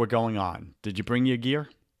journey we're going on. Did you bring your gear?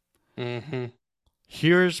 Mm-hmm.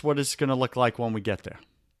 Here's what it's going to look like when we get there.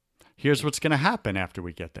 Here's what's going to happen after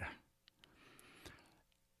we get there.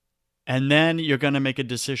 And then you're going to make a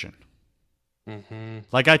decision. Mm-hmm.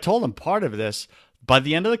 Like I told them, part of this, by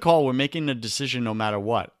the end of the call, we're making a decision no matter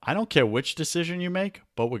what. I don't care which decision you make,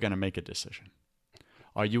 but we're going to make a decision.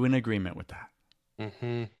 Are you in agreement with that?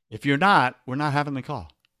 Mm-hmm. If you're not, we're not having the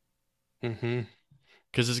call. Mm-hmm.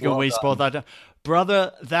 Because it's going to waste both our time.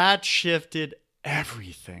 Brother, that shifted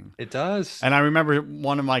everything. It does. And I remember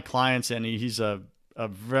one of my clients, and he's a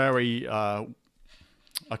very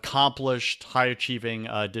accomplished, high-achieving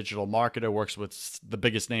digital marketer, works with the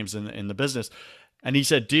biggest names in the business. And he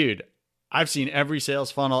said, dude, I've seen every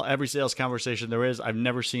sales funnel, every sales conversation there is. I've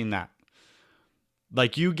never seen that.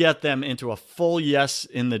 Like you get them into a full yes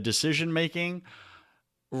in the decision-making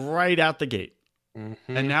right out the gate.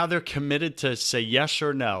 Mm-hmm. And now they're committed to say yes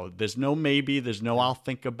or no. There's no maybe. There's no I'll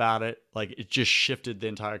think about it. Like it just shifted the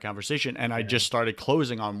entire conversation. And I just started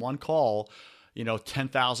closing on one call,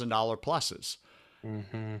 $10,000 pluses.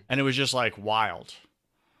 Mm-hmm. And it was just like wild.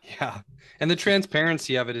 Yeah. And the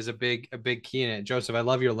transparency of it is a big key in it. Joseph, I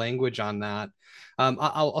love your language on that.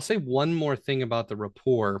 I'll say one more thing about the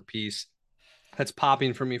rapport piece that's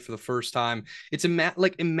popping for me for the first time. It's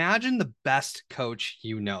imagine the best coach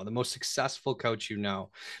the most successful coach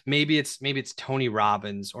Maybe it's Tony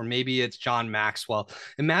Robbins, or maybe it's John Maxwell.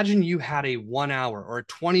 Imagine you had a 1 hour or a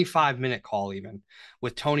 25-minute call even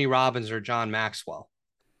with Tony Robbins or John Maxwell.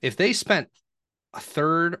 If they spent a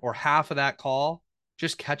third or half of that call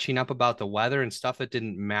just catching up about the weather and stuff that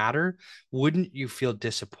didn't matter, wouldn't you feel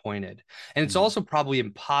disappointed? And it's Mhm. also probably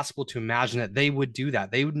impossible to imagine that they would do that.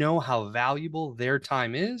 They would know how valuable their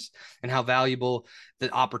time is and how valuable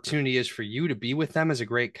the opportunity is for you to be with them as a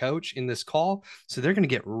great coach in this call. So they're going to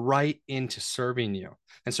get right into serving you.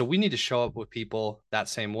 And so we need to show up with people that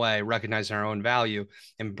same way, recognizing our own value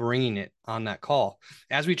and bringing it on that call.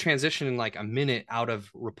 As we transition in like a minute out of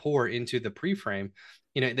rapport into the pre-frame,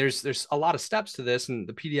 there's a lot of steps to this, and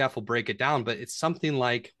the PDF will break it down, but it's something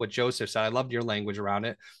like what Joseph said. I loved your language around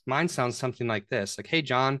it. Mine sounds something like this: like, hey,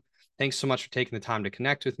 John, thanks so much for taking the time to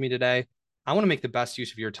connect with me today. I want to make the best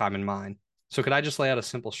use of your time and mine. So could I just lay out a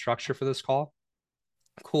simple structure for this call?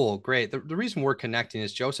 Cool, great. The reason we're connecting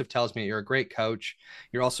is Joseph tells me you're a great coach.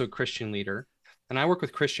 You're also a Christian leader. And I work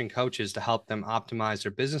with Christian coaches to help them optimize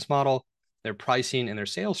their business model, their pricing, and their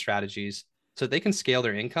sales strategies so they can scale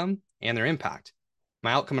their income and their impact.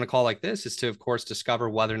 My outcome in a call like this is to, of course, discover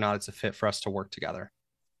whether or not it's a fit for us to work together.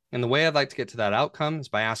 And the way I'd like to get to that outcome is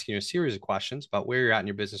by asking you a series of questions about where you're at in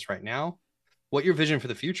your business right now, what your vision for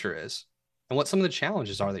the future is, and what some of the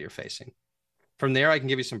challenges are that you're facing. From there, I can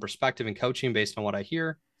give you some perspective and coaching based on what I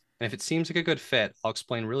hear. And if it seems like a good fit, I'll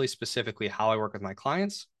explain really specifically how I work with my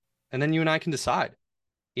clients. And then you and I can decide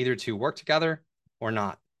either to work together or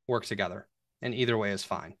not work together. And either way is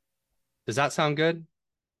fine. Does that sound good?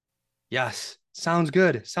 Yes. Sounds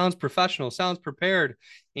good. Sounds professional. Sounds prepared.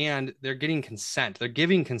 And they're getting consent. They're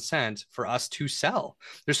giving consent for us to sell.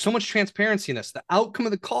 There's so much transparency in this. The outcome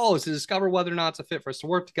of the call is to discover whether or not it's a fit for us to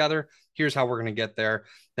work together. Here's how we're going to get there.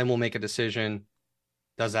 Then we'll make a decision.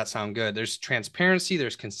 Does that sound good? There's transparency,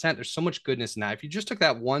 there's consent, there's so much goodness in that. If you just took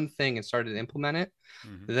that one thing and started to implement it,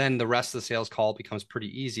 Mhm. then the rest of the sales call becomes pretty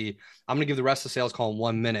easy. I'm going to give the rest of the sales call in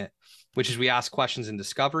 1 minute, which is we ask questions in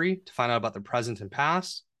discovery to find out about their present and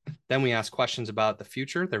past. Then we ask questions about the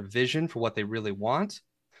future, their vision for what they really want.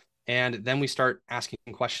 And then we start asking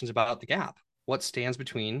questions about the gap. What stands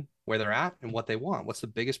between where they're at and what they want? What's the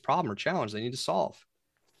biggest problem or challenge they need to solve?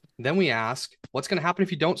 Then we ask, what's going to happen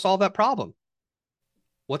if you don't solve that problem?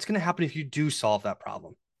 What's going to happen if you do solve that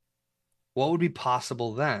problem? What would be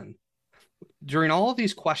possible then? During all of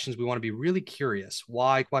these questions, we want to be really curious.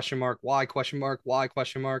 Why question mark? Why question mark? Why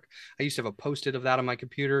question mark? I used to have a post-it of that on my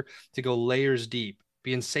computer to go layers deep.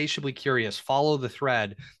 Be insatiably curious. Follow the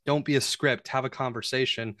thread. Don't be a script. Have a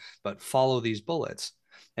conversation, but follow these bullets.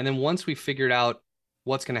 And then once we figured out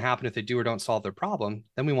what's going to happen if they do or don't solve their problem,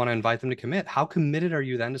 then we want to invite them to commit. How committed are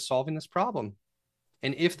you then to solving this problem?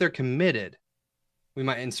 And if they're committed, we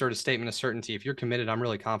might insert a statement of certainty. If you're committed, I'm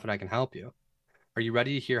really confident I can help you. Are you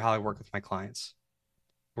ready to hear how I work with my clients?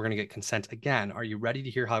 We're going to get consent again. Are you ready to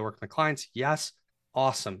hear how I work with my clients? Yes.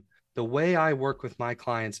 Awesome. The way I work with my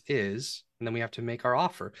clients is, and then we have to make our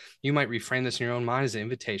offer. You might reframe this in your own mind as an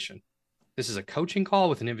invitation. This is a coaching call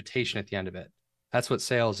with an invitation at the end of it. That's what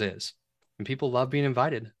sales is. And people love being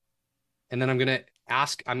invited. And then I'm going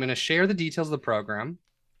to share the details of the program,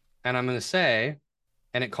 and I'm going to say,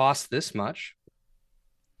 and it costs this much.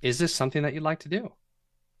 Is this something that you'd like to do?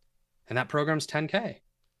 And that program's 10K.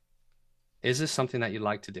 Is this something that you'd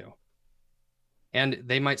like to do? And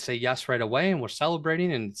they might say yes right away, and we're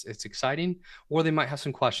celebrating, and it's exciting. Or they might have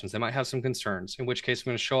some questions. They might have some concerns, in which case I'm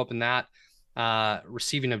going to show up in that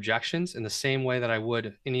receiving objections in the same way that I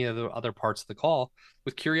would any of the other parts of the call,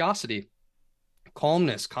 with curiosity,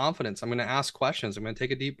 calmness, confidence. I'm going to ask questions. I'm going to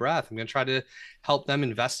take a deep breath. I'm going to try to help them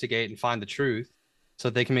investigate and find the truth so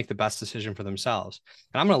that they can make the best decision for themselves.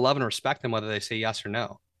 And I'm going to love and respect them whether they say yes or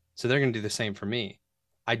no. So they're going to do the same for me.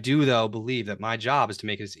 I do, though, believe that my job is to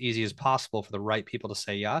make it as easy as possible for the right people to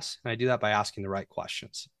say yes. And I do that by asking the right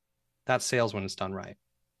questions. That's sales when it's done right.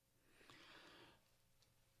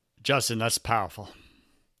 Justin, that's powerful.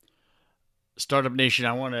 Startup Nation,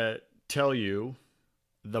 I want to tell you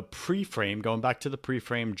the pre-frame, going back to the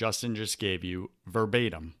pre-frame Justin just gave you,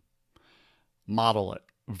 verbatim. Model it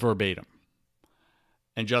verbatim.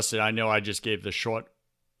 And Justin, I know I just gave the short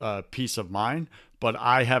piece of mine, but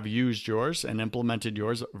I have used yours and implemented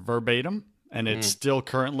yours verbatim, and it's still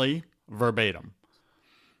currently verbatim.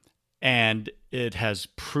 And it has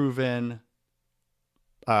proven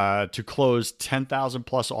to close 10,000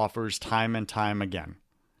 plus offers time and time again.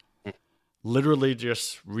 Literally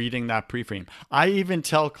just reading that pre-frame. I even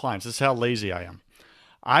tell clients, this is how lazy I am.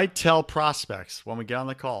 I tell prospects when we get on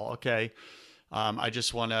the call, okay, I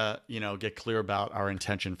just want to, get clear about our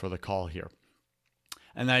intention for the call here.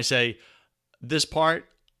 And then I say, this part,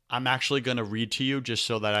 I'm actually going to read to you just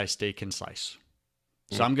so that I stay concise.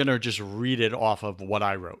 So I'm going to just read it off of what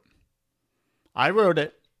I wrote. I wrote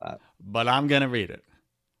it, but I'm going to read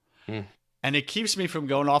it. And it keeps me from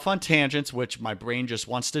going off on tangents, which my brain just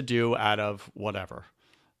wants to do out of whatever,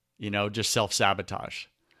 just self sabotage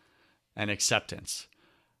and acceptance.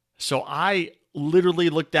 So I literally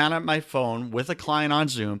look down at my phone with a client on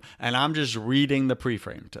Zoom and I'm just reading the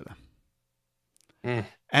pre-frame to them. Mm.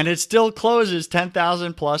 And it still closes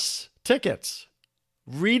 10,000 plus tickets.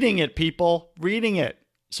 Reading it, people, reading it.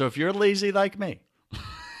 So if you're lazy like me,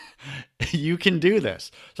 you can do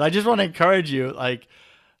this. So I just want to encourage you, like,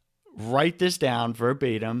 write this down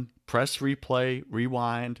verbatim, press replay,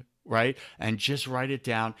 rewind, right? And just write it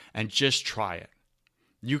down and just try it.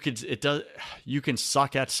 You can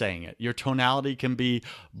suck at saying it. Your tonality can be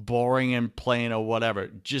boring and plain or whatever.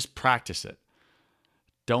 Just practice it.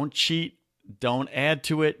 Don't cheat. Don't add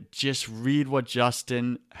to it. Just read what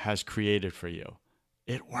Justin has created for you.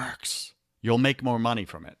 It works. You'll make more money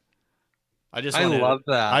from it. I love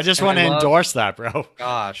I that. just And want to endorse that, bro.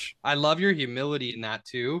 gosh, I love your humility in that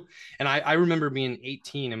too. And I remember being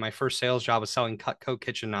 18 and my first sales job was selling Cutco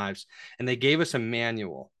kitchen knives. And they gave us a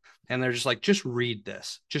manual and they're just like, just read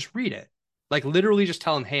this, just read it. Like literally just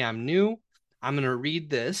tell them, hey, I'm new. I'm going to read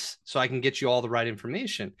this so I can get you all the right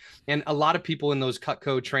information. And a lot of people in those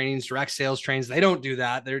Cutco trainings, direct sales trainings, they don't do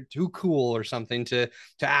that. They're too cool or something to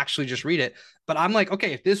actually just read it. But I'm like,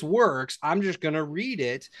 okay, if this works, I'm just going to read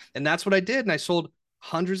it. And that's what I did. And I sold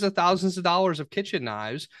hundreds of thousands of dollars of kitchen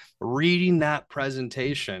knives reading that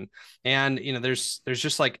presentation. And there's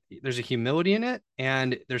just like there's a humility in it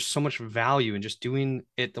and there's so much value in just doing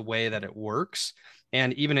it the way that it works.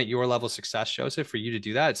 And even at your level of success, Joseph, for you to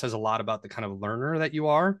do that, it says a lot about the kind of learner that you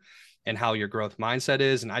are and how your growth mindset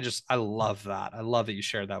is. And I love that. I love that you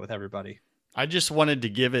shared that with everybody. I just wanted to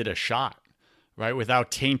give it a shot, right? Without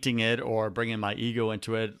tainting it or bringing my ego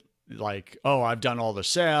into it. Like, oh, I've done all the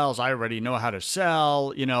sales. I already know how to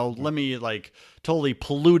sell. Let me like totally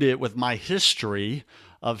pollute it with my history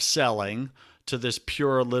of selling to this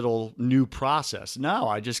pure little new process. No,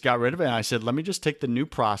 I just got rid of it. And I said, let me just take the new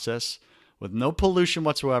process with no pollution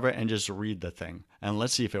whatsoever and just read the thing and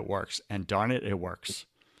let's see if it works. And darn it, it works.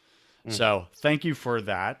 So thank you for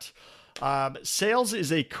that. Sales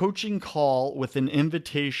is a coaching call with an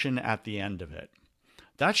invitation at the end of it.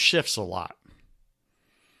 That shifts a lot.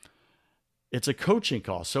 It's a coaching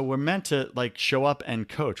call. So we're meant to like show up and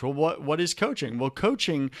coach. Well, what is coaching? Well,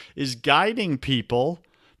 coaching is guiding people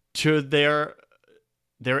to their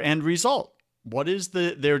end result. What is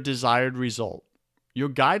their desired result? You're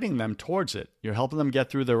guiding them towards it. You're helping them get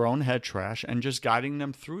through their own head trash and just guiding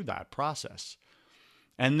them through that process.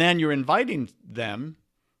 And then you're inviting them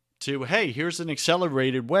to, hey, here's an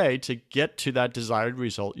accelerated way to get to that desired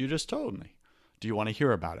result you just told me. Do you want to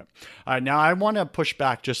hear about it? All right, now I want to push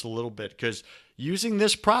back just a little bit because using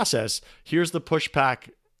this process, here's the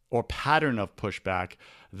pushback or pattern of pushback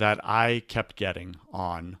that I kept getting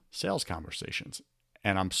on sales conversations.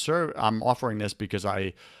 And I'm offering this because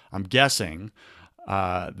I'm guessing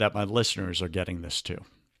that my listeners are getting this too.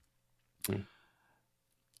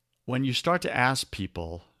 When you start to ask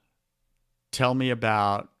people, tell me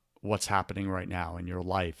about what's happening right now in your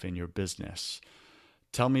life, in your business.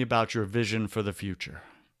 Tell me about your vision for the future,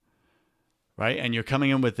 right? And you're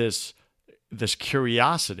coming in with this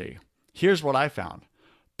curiosity. Here's what I found.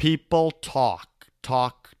 People talk,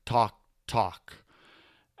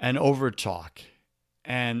 and overtalk.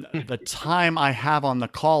 And the time I have on the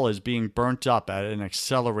call is being burnt up at an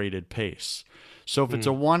accelerated pace. So if it's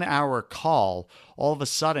a 1 hour call, all of a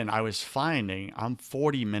sudden I was finding I'm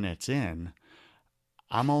 40 minutes in.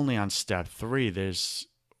 I'm only on step 3. There's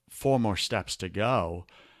 4 more steps to go.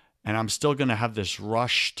 And I'm still going to have this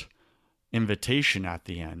rushed invitation at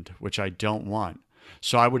the end, which I don't want.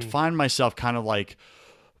 So I would find myself kind of like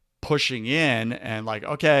pushing in and like,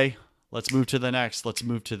 okay, let's move to the next. Let's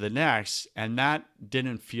move to the next. And that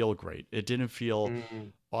didn't feel great. It didn't feel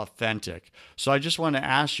authentic. So I just want to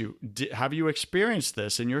ask you, have you experienced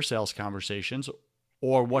this in your sales conversations,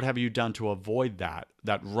 or what have you done to avoid that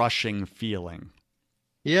rushing feeling?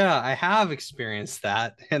 Yeah, I have experienced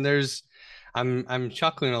that. And I'm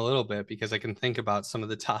chuckling a little bit because I can think about some of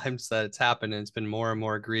the times that it's happened and it's been more and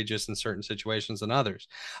more egregious in certain situations than others.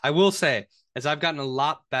 I will say, as I've gotten a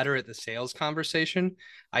lot better at the sales conversation,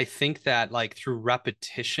 I think that like through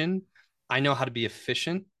repetition, I know how to be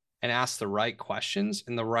efficient and ask the right questions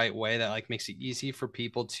in the right way that like makes it easy for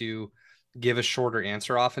people to give a shorter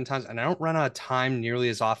answer oftentimes. And I don't run out of time nearly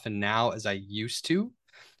as often now as I used to.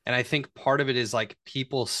 And I think part of it is like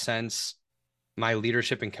people sense my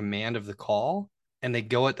leadership and command of the call and they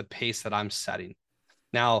go at the pace that I'm setting.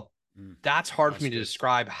 Now, that's hard for me to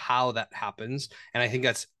describe how that happens. And I think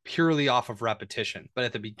that's purely off of repetition. But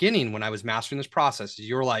at the beginning, when I was mastering this process,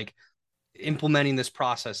 you're like implementing this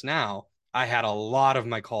process now, I had a lot of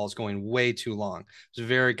my calls going way too long. It was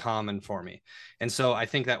very common for me. And so I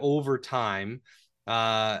think that over time,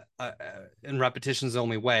 and repetition is the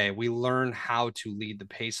only way, we learn how to lead the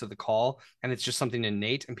pace of the call. And it's just something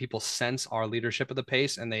innate, and people sense our leadership of the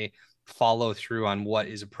pace and they follow through on what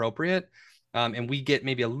is appropriate. And we get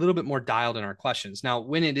maybe a little bit more dialed in our questions. Now,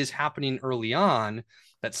 when it is happening early on,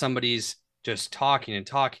 that somebody's just talking and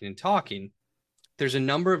talking and talking, there's a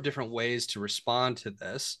number of different ways to respond to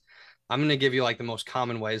this. I'm going to give you like the most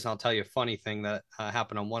common ways, and I'll tell you a funny thing that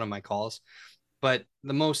happened on one of my calls. But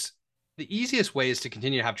the easiest way is to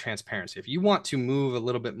continue to have transparency. If you want to move a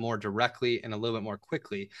little bit more directly and a little bit more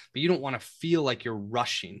quickly, but you don't want to feel like you're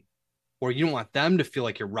rushing, or you don't want them to feel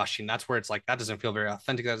like you're rushing, that's where it's like, that doesn't feel very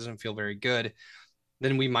authentic. That doesn't feel very good.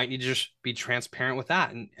 Then we might need to just be transparent with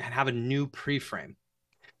that and have a new pre-frame.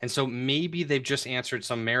 And so maybe they've just answered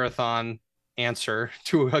some marathon answer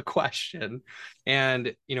to a question.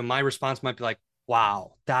 And, my response might be like,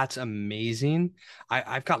 wow, that's amazing.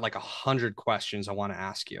 I've got like 100 questions I want to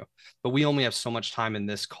ask you, but we only have so much time in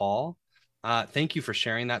this call. Thank you for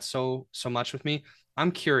sharing that so much with me.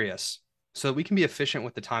 I'm curious, so that we can be efficient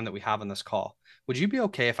with the time that we have on this call. Would you be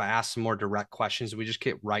okay if I ask some more direct questions and we just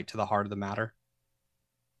get right to the heart of the matter?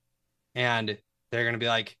 And they're going to be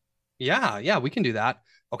like, yeah, we can do that.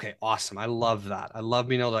 Okay, awesome. I love that. I love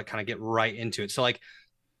being able to kind of get right into it. So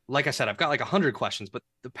like I said, I've got like 100 questions, but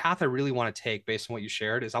the path I really want to take based on what you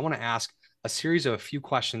shared is I want to ask a series of a few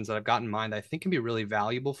questions that I've got in mind that I think can be really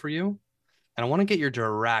valuable for you. And I want to get your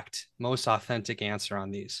direct, most authentic answer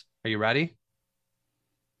on these. Are you ready?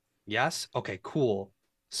 Yes? Okay, cool.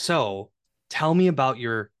 So tell me about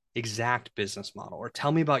your exact business model, or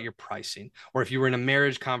tell me about your pricing. Or if you were in a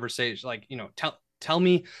marriage conversation, like, tell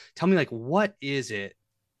me like, what is it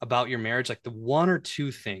about your marriage? Like the one or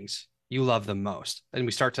two things you love the most. And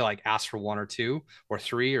we start to like ask for one or two or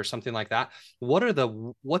three or something like that.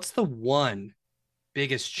 What's the one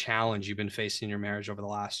biggest challenge you've been facing in your marriage over the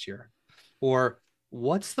last year? Or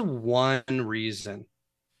what's the one reason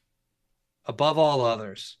above all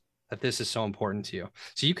others that this is so important to you?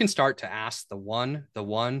 So you can start to ask the one,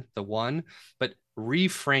 but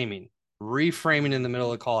reframing in the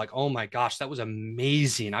middle of the call, like, oh my gosh, that was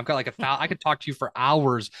amazing. I've got like I could talk to you for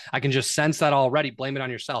hours. I can just sense that already. Blame it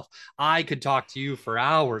on yourself. I could talk to you for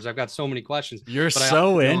hours. I've got so many questions, You're but I also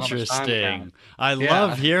so know how much time we have. interesting. I love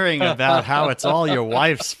Yeah. hearing about how it's all your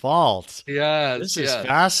wife's fault. Yes, This is yes.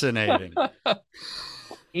 fascinating.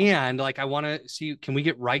 And like, I want to see, can we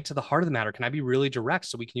get right to the heart of the matter? Can I be really direct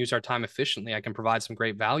so we can use our time efficiently? I can provide some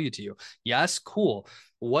great value to you. Yes, cool.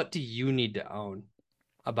 What do you need to own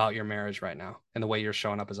about your marriage right now and the way you're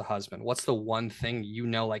showing up as a husband? What's the one thing,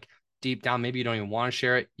 like deep down, maybe you don't even want to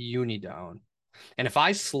share it, you need to own? And if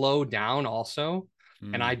I slow down also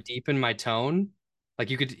and I Mm. deepen my tone, like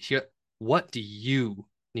you could hear, what do you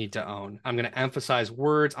need to own? I'm going to emphasize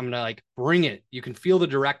words. I'm going to like bring it. You can feel the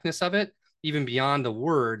directness of it, even beyond the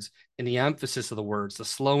words, and the emphasis of the words, the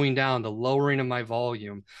slowing down, the lowering of my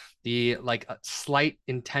volume, the like a slight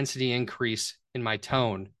intensity increase in my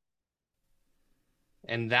tone.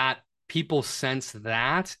 And that people sense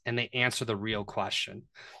that and they answer the real question.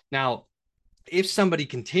 Now, if somebody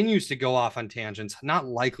continues to go off on tangents, not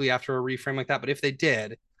likely after a reframe like that, but if they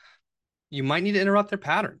did, you might need to interrupt their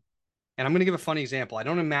pattern. And I'm going to give a funny example. I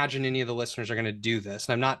don't imagine any of the listeners are going to do this.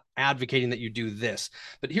 And I'm not advocating that you do this,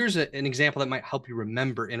 but here's an example that might help you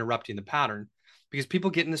remember interrupting the pattern, because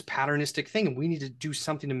people get in this patternistic thing and we need to do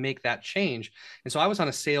something to make that change. And so I was on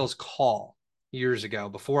a sales call years ago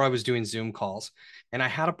before I was doing Zoom calls. And I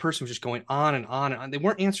had a person who was just going on and on and on. They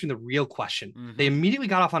weren't answering the real question. They Hmm. immediately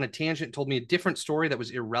got off on a tangent and told me a different story that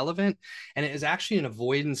was irrelevant. And it is actually an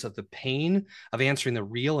avoidance of the pain of answering the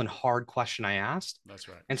real and hard question I asked. That's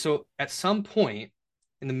right. And so at some point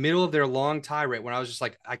in the middle of their long tirade, when I was just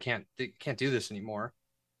like, I can't do this anymore,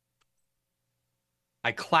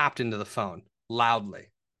 I clapped into the phone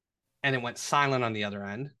loudly and it went silent on the other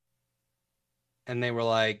end. And they were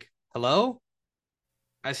like, hello?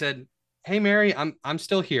 I said, hey, Mary, I'm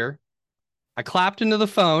still here. I clapped into the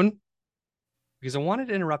phone because I wanted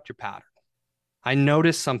to interrupt your pattern. I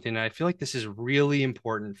noticed something and I feel like this is really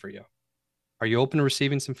important for you. Are you open to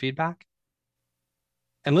receiving some feedback?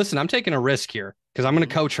 And listen, I'm taking a risk here because I'm going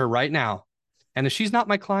to Hmm. coach her right now. And if she's not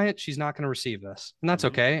my client, she's not going to receive this. And that's Hmm.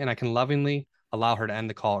 okay. And I can lovingly allow her to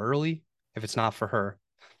end the call early if it's not for her.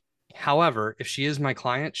 However, if she is my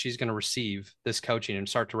client, she's going to receive this coaching and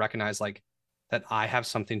start to recognize like that I have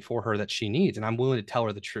something for her that she needs. And I'm willing to tell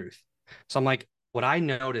her the truth. So I'm like, what I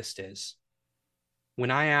noticed is when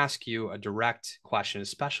I ask you a direct question,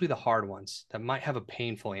 especially the hard ones that might have a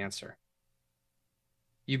painful answer,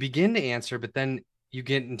 you begin to answer, but then you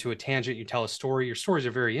get into a tangent, you tell a story. Your stories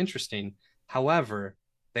are very interesting. However,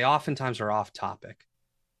 they oftentimes are off topic.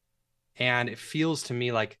 And it feels to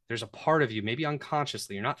me like there's a part of you, maybe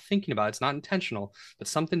unconsciously, you're not thinking about it, it's not intentional, but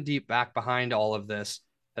something deep back behind all of this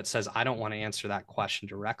that says, I don't want to answer that question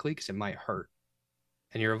directly because it might hurt.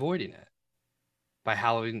 And you're avoiding it by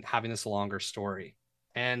having this longer story.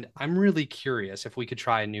 And I'm really curious if we could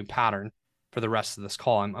try a new pattern for the rest of this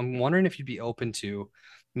call. I'm wondering if you'd be open to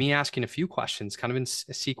me asking a few questions kind of in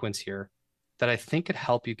a sequence here that I think could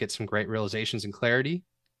help you get some great realizations and clarity.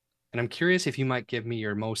 And I'm curious if you might give me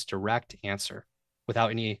your most direct answer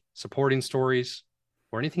without any supporting stories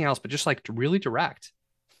or anything else, but just like really direct.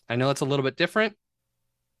 I know it's a little bit different,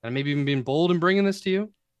 and maybe even being bold and bringing this to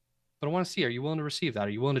you, but I want to see, are you willing to receive that?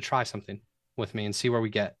 Are you willing to try something with me and see where we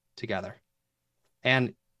get together?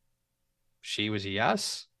 And she was a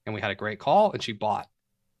yes, and we had a great call, and she bought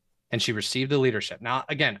and she received the leadership. Now,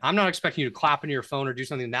 again, I'm not expecting you to clap into your phone or do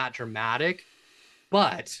something that dramatic,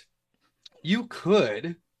 but you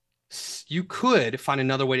could find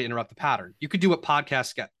another way to interrupt the pattern. You could do what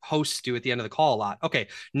podcast hosts do at the end of the call a lot. Okay,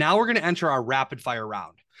 now we're going to enter our rapid fire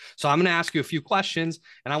round. So I'm going to ask you a few questions,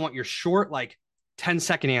 and I want your short, like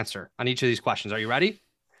 10-second answer on each of these questions. Are you ready?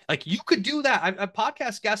 Like you could do that. I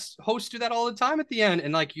podcast guest hosts do that all the time at the end,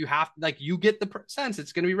 and like you have, like you get the sense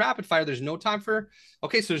it's going to be rapid fire. There's no time for so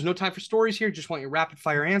there's no time for stories here. Just want your rapid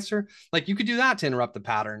fire answer. Like you could do that to interrupt the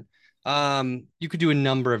pattern. You could do a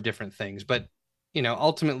number of different things, but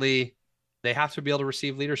ultimately they have to be able to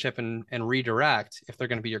receive leadership and redirect if they're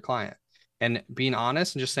going to be your client. And being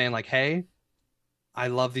honest and just saying like, hey, I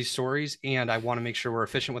love these stories and I want to make sure we're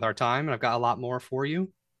efficient with our time. And I've got a lot more for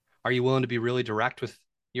you. Are you willing to be really direct with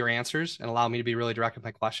your answers and allow me to be really direct with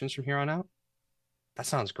my questions from here on out? That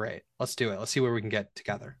sounds great. Let's do it. Let's see where we can get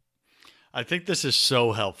together. I think this is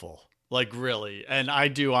so helpful. Like really. And I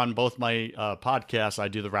do on both my podcasts, I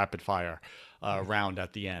do the rapid fire round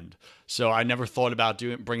at the end. So I never thought about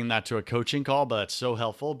bringing that to a coaching call, but it's so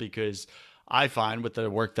helpful because I find with the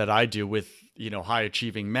work that I do with, high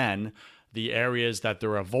achieving men, the areas that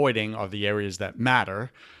they're avoiding are the areas that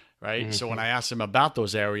matter. Right. Mm-hmm. So when I ask them about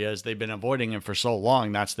those areas, they've been avoiding them for so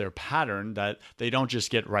long. That's their pattern that they don't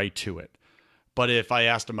just get right to it. But if I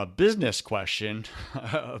asked them a business question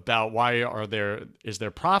about why is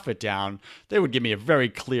their profit down, they would give me a very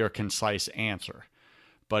clear, concise answer.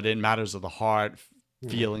 But in matters of the heart,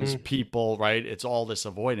 feelings, people, right? It's all this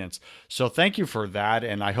avoidance. So thank you for that.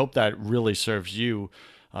 And I hope that really serves you,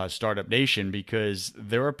 Startup Nation, because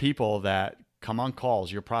there are people that come on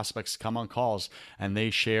calls, your prospects come on calls, and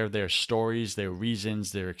they share their stories, their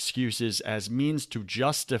reasons, their excuses as means to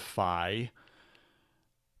justify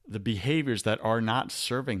the behaviors that are not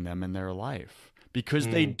serving them in their life because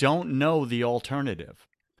they don't know the alternative.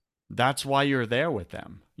 That's why you're there with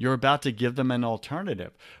them. You're about to give them an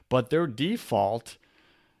alternative, but their default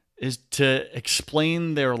is to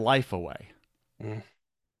explain their life away,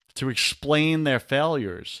 to explain their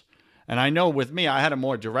failures. And I know with me, I had a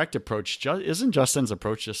more direct approach. Isn't Justin's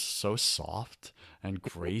approach just so soft and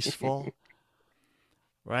graceful?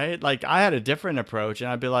 Right? Like I had a different approach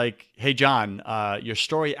and I'd be like, hey, John, your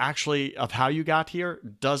story actually of how you got here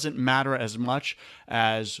doesn't matter as much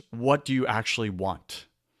as what do you actually want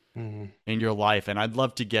in your life. And I'd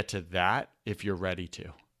love to get to that if you're ready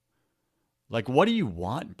to. Like, what do you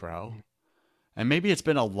want, bro? And maybe it's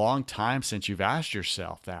been a long time since you've asked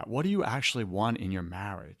yourself that. What do you actually want in your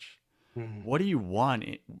marriage? What do you want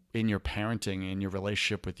in your parenting, in your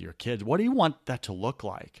relationship with your kids? What do you want that to look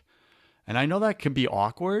like? And I know that can be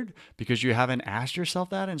awkward because you haven't asked yourself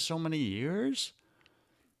that in so many years.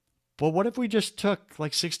 But what if we just took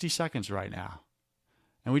like 60 seconds right now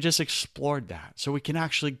and we just explored that so we can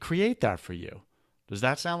actually create that for you? Does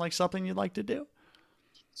that sound like something you'd like to do?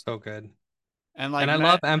 So good. And I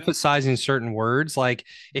love emphasizing certain words. Like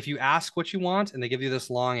if you ask what you want and they give you this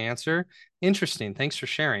long answer, interesting. Thanks for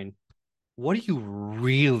sharing. What do you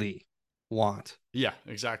really want? Yeah,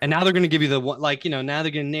 exactly. And now they're going to give you the one, like, now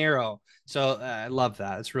they're going to narrow. So I love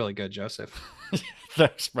that. It's really good, Joseph.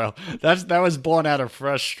 Thanks, bro. That was born out of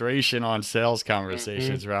frustration on sales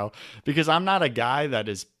conversations, bro. Because I'm not a guy that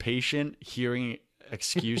is patient hearing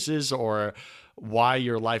excuses or why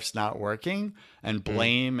your life's not working and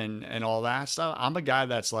blame and all that stuff. I'm a guy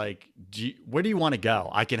that's like, where do you want to go?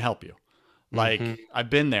 I can help you. Like I've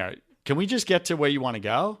been there. Can we just get to where you want to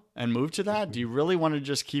go and move to that? Do you really want to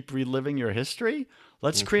just keep reliving your history?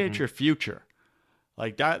 Let's create your future.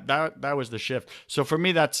 Like that was the shift. So for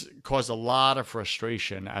me, that's caused a lot of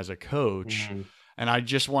frustration as a coach. And I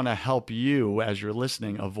just want to help you as you're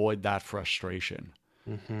listening, avoid that frustration.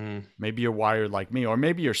 Mm-hmm. Maybe you're wired like me, or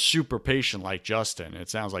maybe you're super patient like Justin. It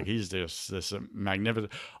sounds like he's just this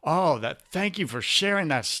magnificent. Oh, that! Thank you for sharing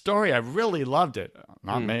that story. I really loved it.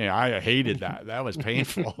 Not Mm. me. I hated that. That was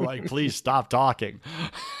painful. Like, please stop talking.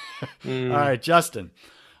 All Mm. right, Justin.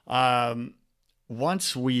 Um,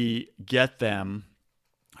 Once we get them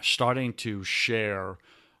starting to share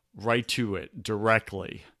right to it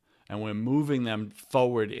directly, and we're moving them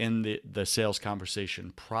forward in the sales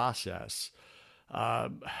conversation process. Uh,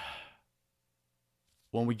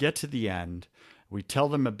 when we get to the end, we tell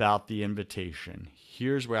them about the invitation.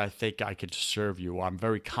 Here's where I think I could serve you. I'm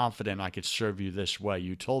very confident I could serve you this way.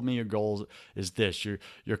 You told me your goal is this.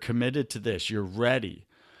 You're committed to this. You're ready.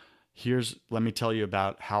 Let me tell you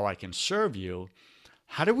about how I can serve you.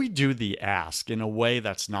 How do we do the ask in a way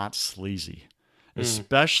that's not sleazy? Mm.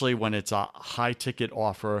 Especially when it's a high ticket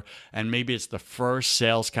offer and maybe it's the first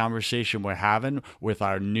sales conversation we're having with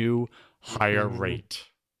our new higher Mm-hmm. rate.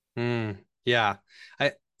 Mm. Yeah.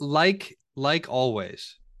 I like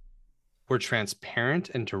always, we're transparent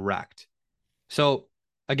and direct. So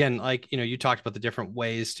again, like, you talked about the different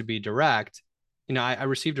ways to be direct. I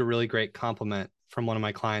received a really great compliment from one of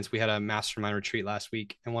my clients. We had a mastermind retreat last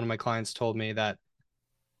week, and one of my clients told me that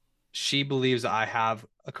she believes I have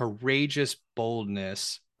a courageous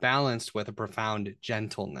boldness balanced with a profound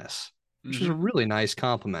gentleness, which is a Mm-hmm. really nice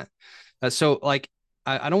compliment. So, like,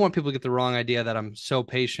 I don't want people to get the wrong idea that I'm so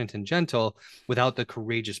patient and gentle without the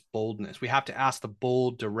courageous boldness. We have to ask the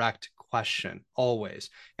bold, direct question always,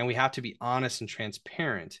 and we have to be honest and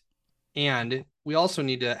transparent. And we also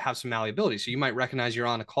need to have some malleability. So you might recognize you're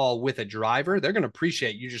on a call with a driver. They're going to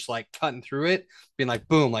appreciate you just like cutting through it, being like,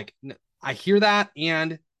 boom, like I hear that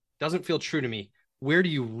and doesn't feel true to me. Where do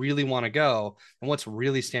you really want to go? And what's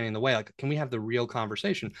really standing in the way? Like, can we have the real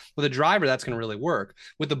conversation? With a driver, that's going to really work.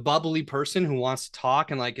 With a bubbly person who wants to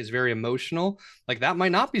talk and like is very emotional, like that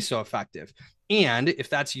might not be so effective. And if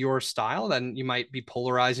that's your style, then you might be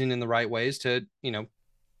polarizing in the right ways to,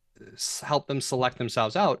 help them select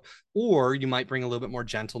themselves out, or you might bring a little bit more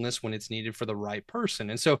gentleness when it's needed for the right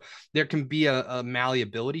person. And so there can be a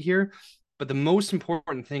malleability here. But the most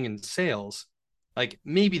important thing in sales, like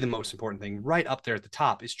maybe the most important thing right up there at the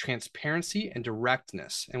top, is transparency and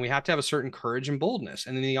directness. And we have to have a certain courage and boldness.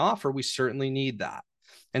 And in the offer, we certainly need that.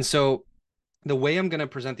 And so the way I'm going to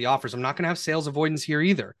present the offers, I'm not going to have sales avoidance here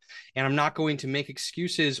either. And I'm not going to make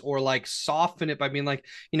excuses or like soften it by being like,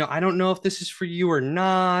 I don't know if this is for you or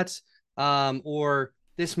not, or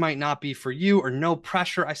this might not be for you, or no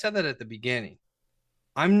pressure. I said that at the beginning.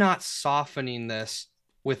 I'm not softening this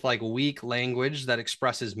with like weak language that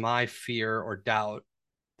expresses my fear or doubt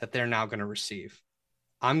that they're now going to receive.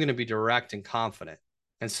 I'm going to be direct and confident.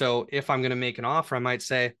 And so if I'm going to make an offer, I might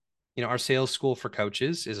say, our sales school for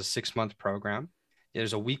coaches is a 6-month program.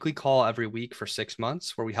 There's a weekly call every week for 6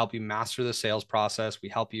 months where we help you master the sales process. We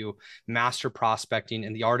help you master prospecting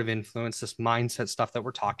and the art of influence, this mindset stuff that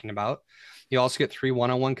we're talking about. You also get 3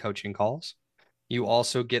 one-on-one coaching calls. You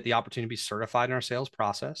also get the opportunity to be certified in our sales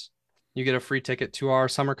process. You get a free ticket to our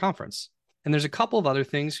summer conference. And there's a couple of other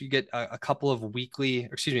things. You get a couple of weekly,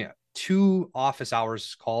 excuse me, 2 office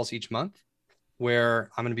hours calls each month where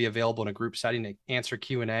I'm going to be available in a group setting to answer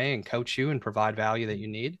Q&A and coach you and provide value that you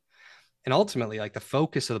need. And ultimately, like the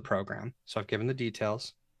focus of the program. So I've given the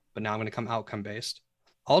details, but now I'm going to come outcome based.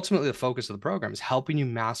 Ultimately, the focus of the program is helping you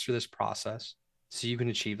master this process so you can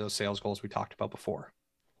achieve those sales goals we talked about before.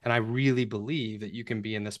 And I really believe that you can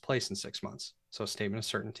be in this place in 6 months. So a statement of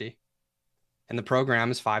certainty. And the program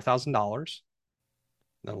is $5,000.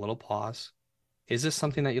 Then a little pause. Is this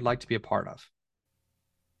something that you'd like to be a part of?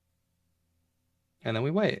 And then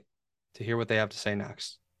we wait to hear what they have to say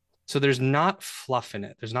next. So there's not fluff in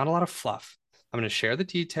it. There's not a lot of fluff. I'm going to share the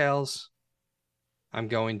details. I'm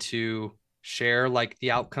going to share like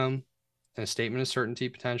the outcome and a statement of certainty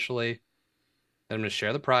potentially. Then I'm going to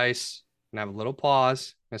share the price and have a little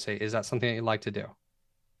pause and say, is that something that you'd like to do?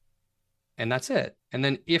 And that's it. And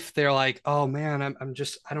then if they're like, oh man, I'm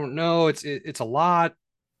just, I don't know. It's a lot.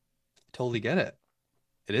 I totally get it.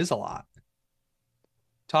 It is a lot.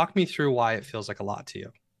 Talk me through why it feels like a lot to you.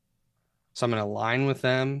 So I'm going to align with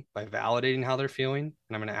them by validating how they're feeling.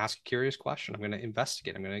 And I'm going to ask a curious question. I'm going to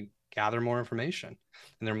investigate. I'm going to gather more information.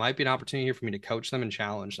 And there might be an opportunity here for me to coach them and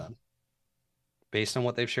challenge them based on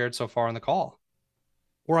what they've shared so far on the call.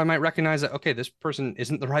 Or I might recognize that, okay, this person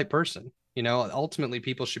isn't the right person. Ultimately,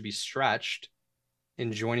 people should be stretched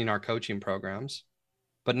in joining our coaching programs,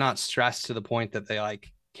 but not stressed to the point that they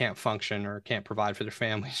like can't function or can't provide for their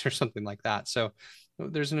families or something like that. So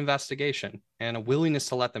there's an investigation and a willingness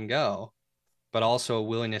to let them go, but also a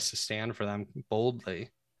willingness to stand for them boldly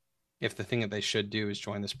if the thing that they should do is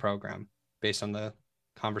join this program based on the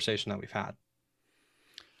conversation that we've had.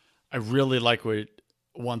 I really like what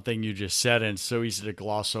one thing you just said, and it's so easy to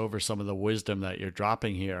gloss over some of the wisdom that you're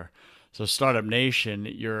dropping here. So, Startup Nation,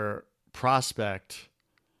 your prospect,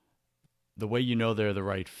 the way you know they're the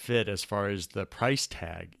right fit as far as the price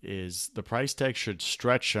tag is the price tag should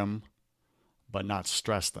stretch them, but not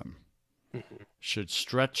stress them. Mhm. Should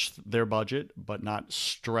stretch their budget, but not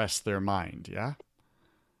stress their mind. Yeah.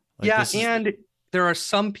 Like Yeah, this is and there are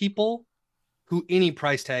some people who any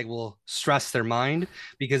price tag will stress their mind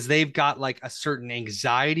because they've got like a certain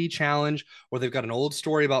anxiety challenge or they've got an old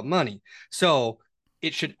story about money. So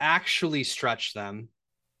it should actually stretch them,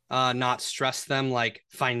 not stress them like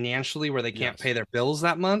financially where they can't pay yes. their bills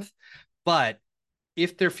that month. But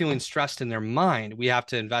if they're feeling stressed in their mind, we have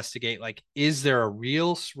to investigate like, is there a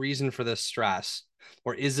real reason for this stress?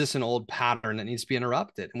 Or is this an old pattern that needs to be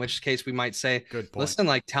interrupted? In which case, we might say, Good point. listen,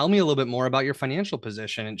 like, tell me a little bit more about your financial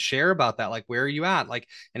position and share about that. Like, where are you at? Like,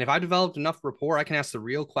 and if I developed enough rapport, I can ask the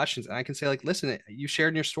real questions and I can say, like, listen, you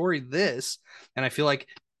shared in your story this. And I feel like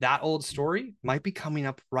that old story might be coming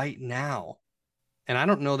up right now. And I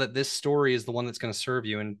don't know that this story is the one that's going to serve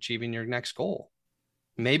you in achieving your next goal.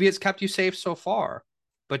 Maybe it's kept you safe so far,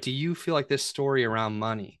 but do you feel like this story around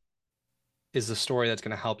money is the story that's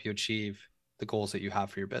going to help you achieve the goals that you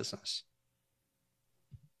have for your business?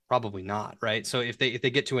 Probably not, right? So if they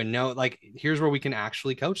get to a no, like here's where we can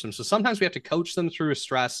actually coach them. So sometimes we have to coach them through a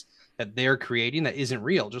stress that they're creating that isn't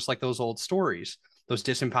real, just like those old stories, those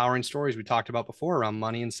disempowering stories we talked about before around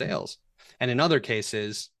money and sales. And in other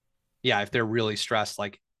cases, yeah, if they're really stressed,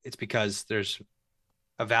 like it's because there's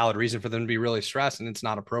a valid reason for them to be really stressed and it's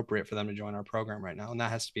not appropriate for them to join our program right now. And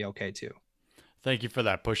that has to be okay too. Thank you for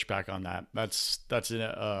that pushback on that. That's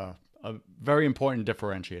a very important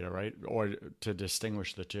differentiator, right? Or to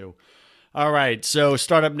distinguish the two. All right. So,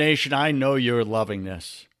 Startup Nation, I know you're loving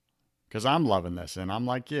this because I'm loving this and I'm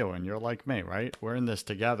like you and you're like me, right? We're in this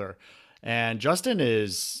together. And Justin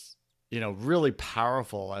is, really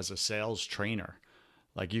powerful as a sales trainer.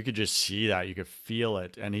 Like you could just see that, you could feel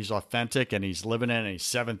it, and he's authentic and he's living it. And he's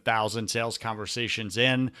 7,000 sales conversations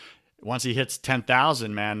in. Once he hits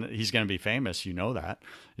 10,000, man, he's going to be famous. You know that,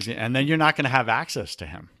 and then you're not going to have access to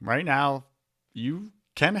him. Right now, you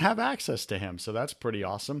can have access to him, so that's pretty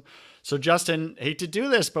awesome. So Justin, hate to do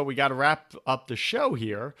this, but we got to wrap up the show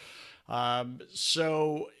here.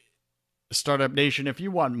 So Startup Nation, if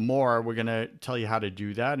you want more, we're going to tell you how to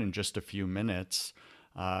do that in just a few minutes.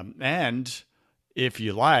 And if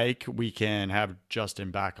you like, we can have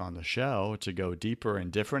Justin back on the show to go deeper in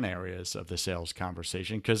different areas of the sales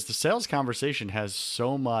conversation because the sales conversation has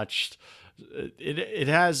so much. It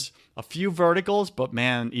has a few verticals, but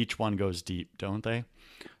man, each one goes deep, don't they?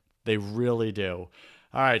 They really do.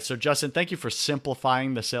 All right. So, Justin, thank you for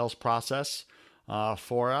simplifying the sales process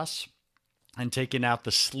for us and taking out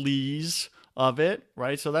the sleaze of it,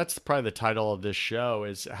 right? So that's probably the title of this show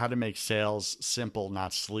is how to make sales simple,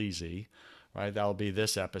 not sleazy, right? That'll be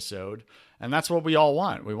this episode. And that's what we all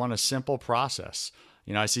want. We want a simple process.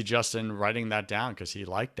 I see Justin writing that down because he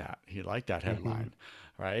liked that. He liked that Mm-hmm. headline,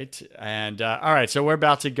 right? And all right, so we're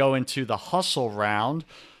about to go into the hustle round.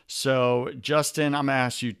 So, Justin, I'm going to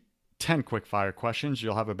ask you 10 quick fire questions.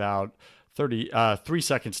 You'll have about 3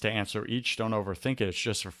 seconds to answer each. Don't overthink it. It's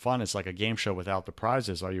just for fun. It's like a game show without the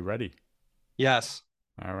prizes. Are you ready? Yes.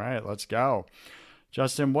 All right, let's go.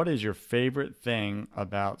 Justin, what is your favorite thing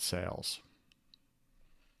about sales?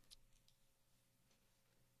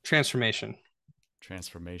 Transformation.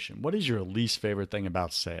 Transformation. What is your least favorite thing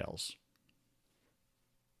about sales?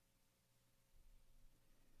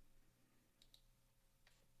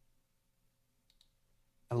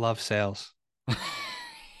 I love sales.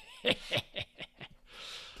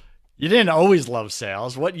 You didn't always love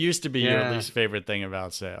sales. What used to be your Yeah. least favorite thing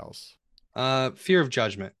about sales? Fear of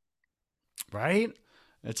judgment. Right?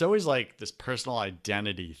 It's always like this personal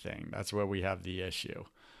identity thing. That's where we have the issue,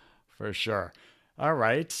 for sure. All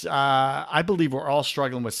right. I believe we're all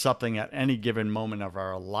struggling with something at any given moment of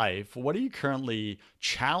our life. What are you currently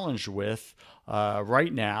challenged with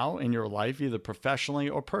right now in your life, either professionally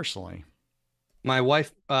or personally?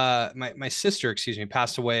 My sister, excuse me,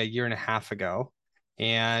 passed away a year and a half ago,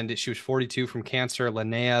 and she was 42 from cancer.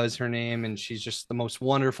 Linnea is her name, and she's just the most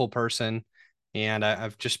wonderful person. And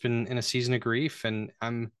I've just been in a season of grief, and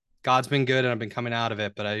God's been good, and I've been coming out of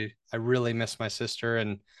it. But I really miss my sister,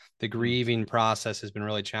 and the Hmm. grieving process has been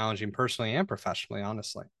really challenging, personally and professionally,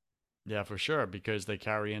 honestly. Yeah, for sure, because they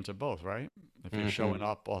carry into both, right? If you're showing Mm-hmm.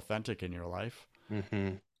 up authentic in your life.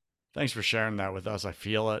 Mm-hmm. Thanks for sharing that with us. I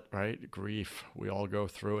feel it, right? Grief. We all go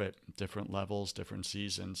through it, different levels, different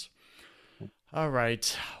seasons. All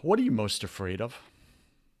right. What are you most afraid of?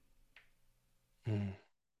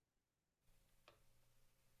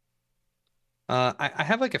 I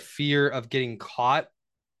have like a fear of getting caught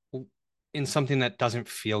in something that doesn't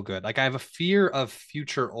feel good. Like I have a fear of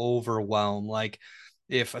future overwhelm. Like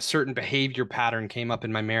if a certain behavior pattern came up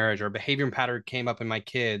in my marriage or a behavior pattern came up in my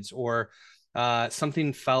kids or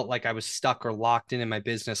something felt like I was stuck or locked in my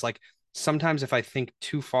business. Like sometimes if I think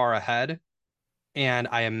too far ahead and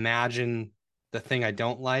I imagine the thing I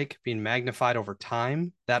don't like being magnified over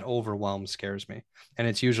time, that overwhelm scares me. And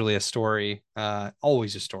it's usually a story,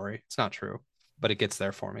 always a story. It's not true, but it gets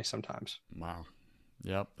there for me sometimes. Wow.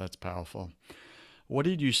 Yep, that's powerful. What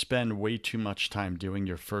did you spend way too much time doing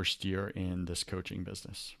your first year in this coaching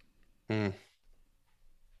business? Mm.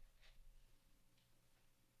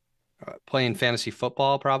 Playing fantasy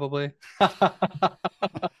football, probably.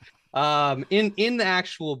 In the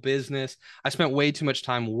actual business, I spent way too much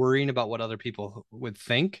time worrying about what other people would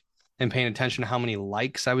think and paying attention to how many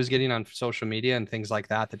likes I was getting on social media and things like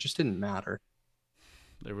that just didn't matter.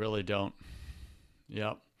 They really don't.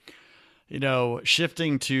 Yep.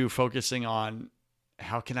 Shifting to focusing on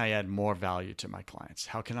how can I add more value to my clients?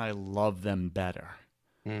 How can I love them better?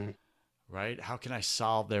 Mm, Right? How can I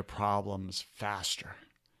solve their problems faster?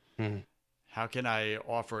 mm, How can I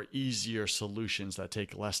offer easier solutions that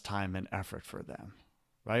take less time and effort for them?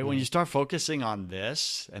 Right? When you mm, start focusing on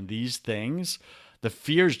this and these things, the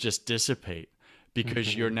fears just dissipate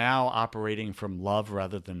because you're mhm, now operating from love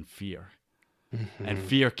rather than fear. And mhm,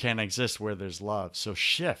 fear can't exist where there's love. So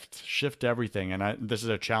shift everything. And this is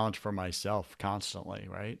a challenge for myself constantly,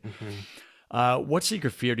 right? mhm. What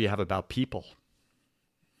secret fear do you have about people?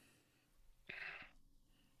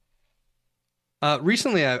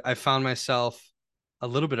 Recently, I found myself a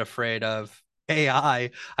little bit afraid of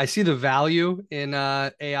AI. I see the value in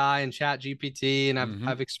AI and Chat GPT, and Hmm.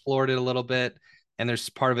 I've explored it a little bit, and there's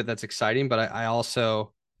part of it that's exciting, but I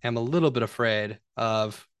also am a little bit afraid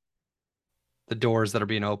of the doors that are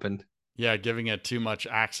being opened. Yeah, giving it too much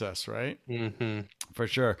access, right? Hmm. For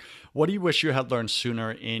sure. What do you wish you had learned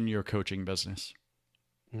sooner in your coaching business?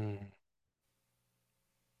 Mm.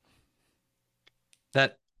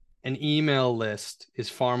 That an email list is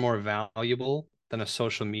far more valuable than a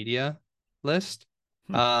social media list.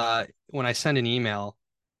 Hmm. When I send an email,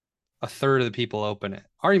 a third of the people open it.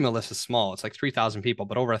 Our email list is small. It's like 3,000 people,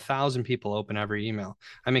 but over 1,000 people open every email.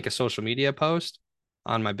 I make a social media post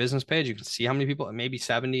on my business page. You can see how many people, maybe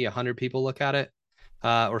 70, 100 people look at it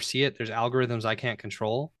or see it. There's algorithms I can't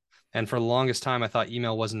control. And for the longest time, I thought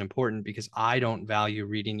email wasn't important because I don't value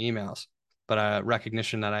reading emails. But a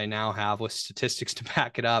recognition that I now have with statistics to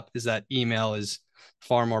back it up is that email is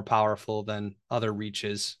far more powerful than other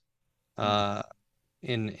reaches Hmm. uh,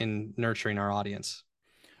 in nurturing our audience.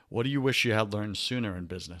 What do you wish you had learned sooner in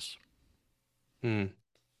business? Hmm.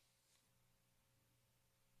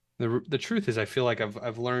 The truth is I feel like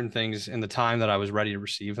I've learned things in the time that I was ready to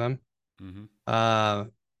receive them. Hmm. Uh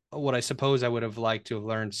what I suppose I would have liked to have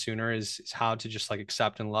learned sooner is how to just like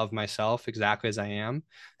accept and love myself exactly as I am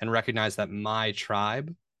and recognize that my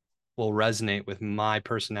tribe will resonate with my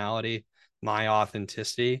personality, my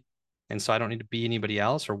authenticity. And so I don't need to be anybody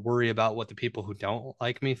else or worry about what the people who don't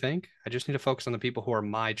like me think. I just need to focus on the people who are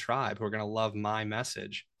my tribe, who are going to love my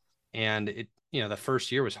message. And the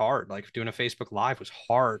first year was hard. Like doing a Facebook Live was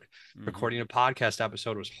hard. Hmm. Recording a podcast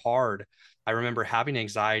episode was hard. I remember having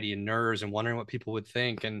anxiety and nerves and wondering what people would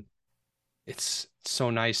think. And it's so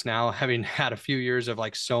nice now having had a few years of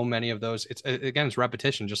like so many of those. It's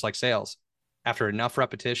repetition, just like sales. After enough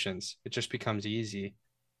repetitions, it just becomes easy.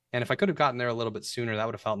 And if I could have gotten there a little bit sooner, that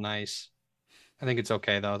would have felt nice. I think it's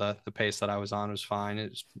okay though. The pace that I was on was fine.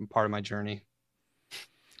 It's part of my journey.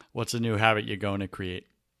 What's a new habit you're going to create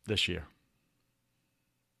this year?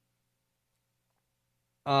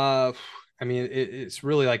 Uh, I mean, it's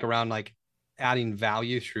really like around like adding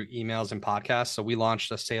value through emails and podcasts. So we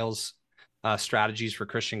launched a sales strategies for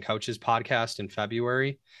Christian coaches podcast in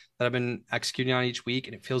February that I've been executing on each week,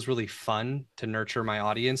 and it feels really fun to nurture my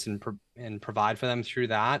audience and provide for them through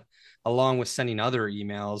that, along with sending other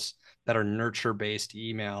emails that are nurture based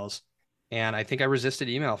emails. And I think I resisted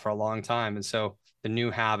email for a long time, and so the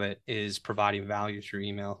new habit is providing value through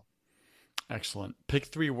email. Excellent. Pick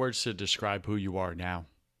 3 words to describe who you are now.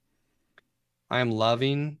 I am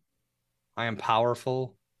loving, I am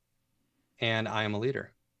powerful, and I am a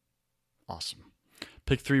leader. Awesome.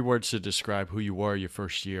 Pick 3 words to describe who you were your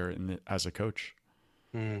first year as a coach.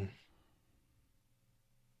 Mm.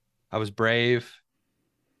 I was brave.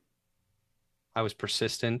 I was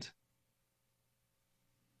persistent,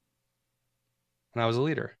 and I was a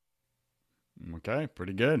leader. Okay,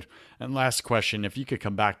 pretty good. And last question, if you could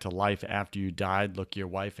come back to life after you died, look your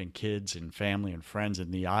wife and kids and family and friends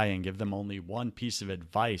in the eye and give them only one piece of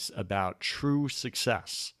advice about true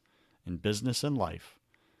success, in business and life,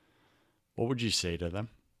 what would you say to them?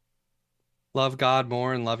 Love God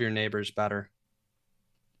more and love your neighbors better.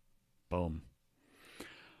 Boom.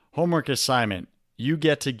 Homework assignment. You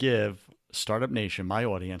get to give Startup Nation, my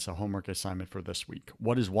audience, a homework assignment for this week.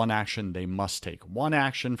 What is one action they must take? One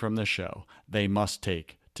action from the show they must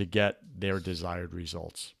take to get their desired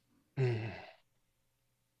results.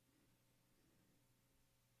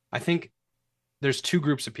 I think there's two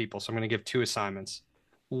groups of people, so I'm going to give two assignments.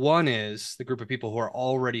 One is the group of people who are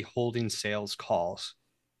already holding sales calls,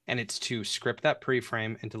 and it's to script that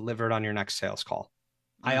pre-frame and deliver it on your next sales call.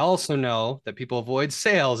 I also know that people avoid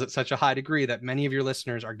sales at such a high degree that many of your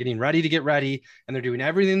listeners are getting ready to get ready, and they're doing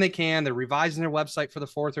everything they can. They're revising their website for the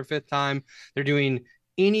fourth or fifth time. They're doing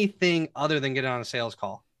anything other than get on a sales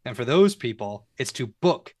call. And for those people, it's to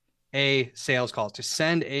book a sales call, to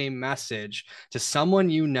send a message to someone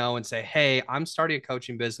you know and say, hey, I'm starting a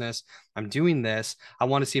coaching business. I'm doing this. I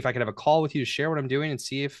want to see if I can have a call with you to share what I'm doing and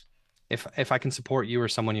see if I can support you or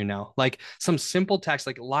someone you know. Like some simple text,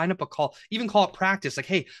 like line up a call, even call it practice. Like,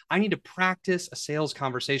 hey, I need to practice a sales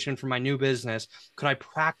conversation for my new business. Could I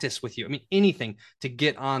practice with you? I mean, anything to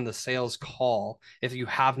get on the sales call. If you're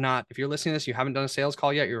listening to this, you haven't done a sales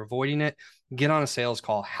call yet, you're avoiding it, get on a sales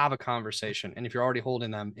call, have a conversation. And if you're already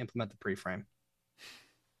holding them, implement the pre-frame.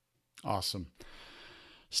 Awesome.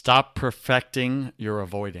 Stop perfecting your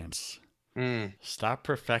avoidance. Stop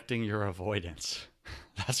perfecting your avoidance.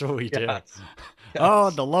 That's what we do. Yes.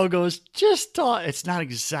 Oh, the logo's just it's not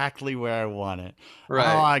exactly where I want it.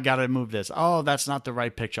 Right. Oh, I got to move this. Oh, that's not the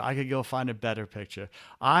right picture. I could go find a better picture.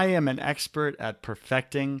 I am an expert at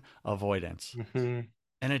perfecting avoidance. And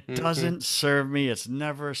it doesn't serve me. It's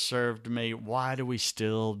never served me. Why do we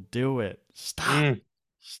still do it? Stop.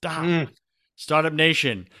 Stop. Startup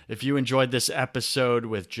Nation, if you enjoyed this episode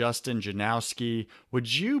with Justin Janowski,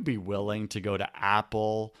 would you be willing to go to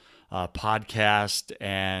Apple Podcast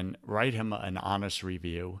and write him an honest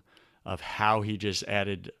review of how he just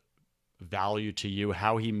added value to you,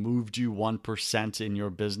 how he moved you 1% in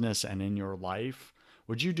your business and in your life?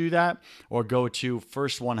 Would you do that? Or go to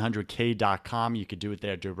first100k.com. You could do it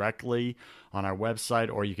there directly on our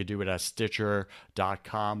website, or you could do it at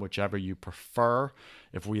stitcher.com, whichever you prefer.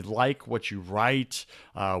 If we like what you write,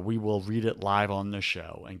 we will read it live on the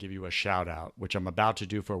show and give you a shout out, which I'm about to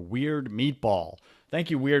do for Weird Meatball.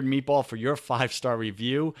 Thank you, Weird Meatball, for your 5-star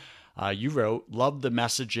review. You wrote, love the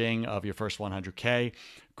messaging of your first 100K.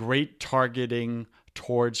 Great targeting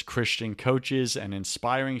towards Christian coaches and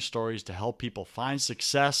inspiring stories to help people find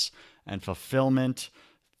success and fulfillment.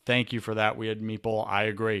 Thank you for that, Weird Meatball. I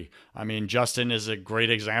agree. I mean, Justin is a great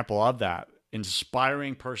example of that.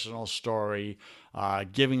 Inspiring personal story,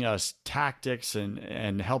 giving us tactics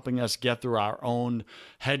and helping us get through our own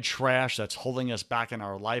head trash that's holding us back in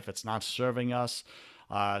our life. It's not serving us.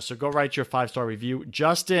 So go write your 5-star review.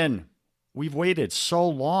 Justin, we've waited so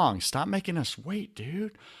long. Stop making us wait,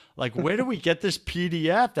 dude. Like, where do we get this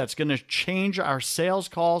PDF that's going to change our sales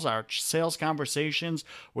calls, our sales conversations?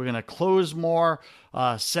 We're going to close more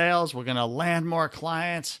sales. We're going to land more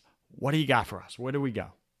clients. What do you got for us? Where do we go?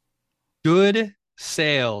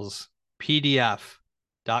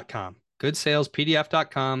 GoodSalesPDF.com.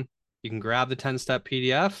 GoodSalesPDF.com. You can grab the 10-step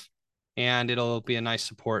PDF, and it'll be a nice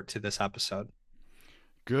support to this episode.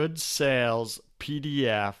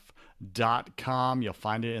 GoodSalesPDF.com. You'll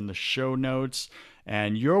find it in the show notes.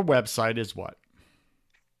 And your website is what?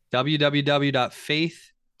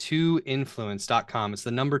 www.faith2influence.com. It's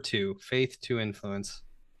the number 2, Faith2Influence.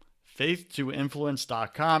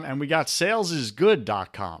 Faith2Influence.com. And we got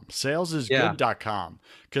salesisgood.com. Salesisgood.com.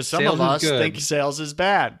 Because some of us think sales is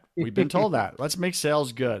bad. We've been told that. Let's make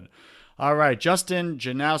sales good. All right, Justin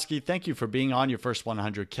Janowski, thank you for being on your first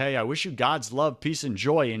 100K. I wish you God's love, peace, and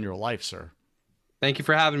joy in your life, sir. Thank you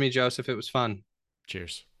for having me, Joseph. It was fun.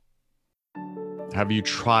 Cheers. Have you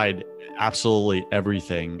tried absolutely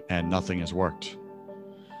everything and nothing has worked?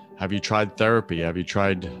 Have you tried therapy? Have you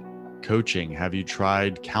tried coaching? Have you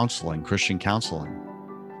tried counseling, Christian counseling?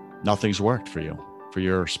 Nothing's worked for you, for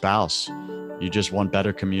your spouse. You just want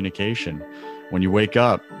better communication. When you wake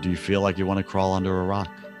up, do you feel like you want to crawl under a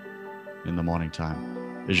rock in the morning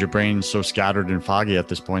time? Is your brain so scattered and foggy at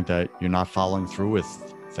this point that you're not following through with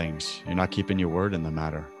things? You're not keeping your word in the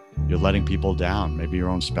matter. You're letting people down, maybe your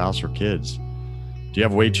own spouse or kids. Do you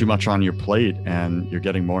have way too much on your plate and you're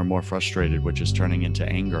getting more and more frustrated, which is turning into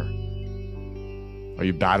anger? Are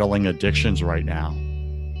you battling addictions right now?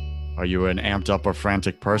 Are you an amped up or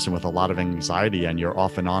frantic person with a lot of anxiety and you're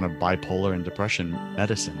off and on of bipolar and depression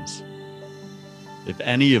medicines? If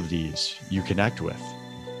any of these you connect with,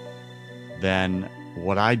 then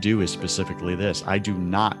what I do is specifically this. I do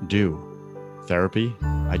not do therapy.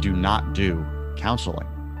 I do not do counseling.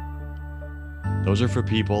 Those are for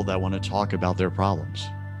people that want to talk about their problems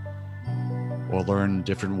or learn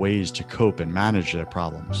different ways to cope and manage their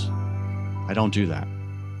problems. I don't do that.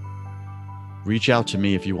 Reach out to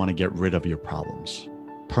me if you want to get rid of your problems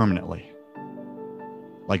permanently.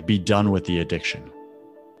 Like, be done with the addiction.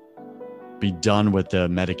 Be done with the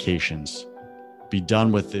medications. Be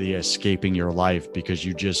done with the escaping your life because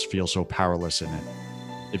you just feel so powerless in it.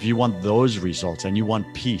 If you want those results and you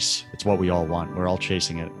want peace, it's what we all want. We're all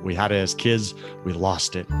chasing it. We had it as kids. We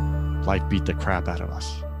lost it. Life beat the crap out of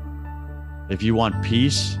us. If you want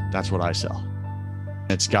peace, that's what I sell.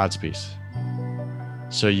 It's God's peace.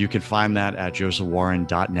 So you can find that at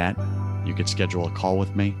josephwarren.net. You can schedule a call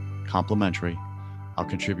with me, complimentary. I'll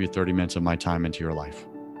contribute 30 minutes of my time into your life.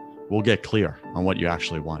 We'll get clear on what you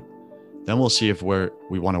actually want. Then we'll see if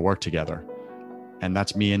we want to work together. And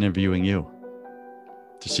that's me interviewing you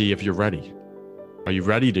to see if you're ready. Are you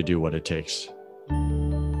ready to do what it takes?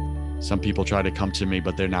 Some people try to come to me,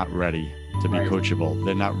 but they're not ready to be coachable.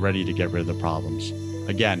 They're not ready to get rid of the problems.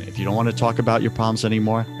 Again, if you don't want to talk about your problems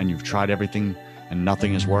anymore and you've tried everything and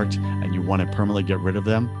nothing has worked and you want to permanently get rid of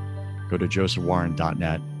them, go to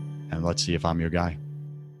josephwarren.net and let's see if I'm your guy.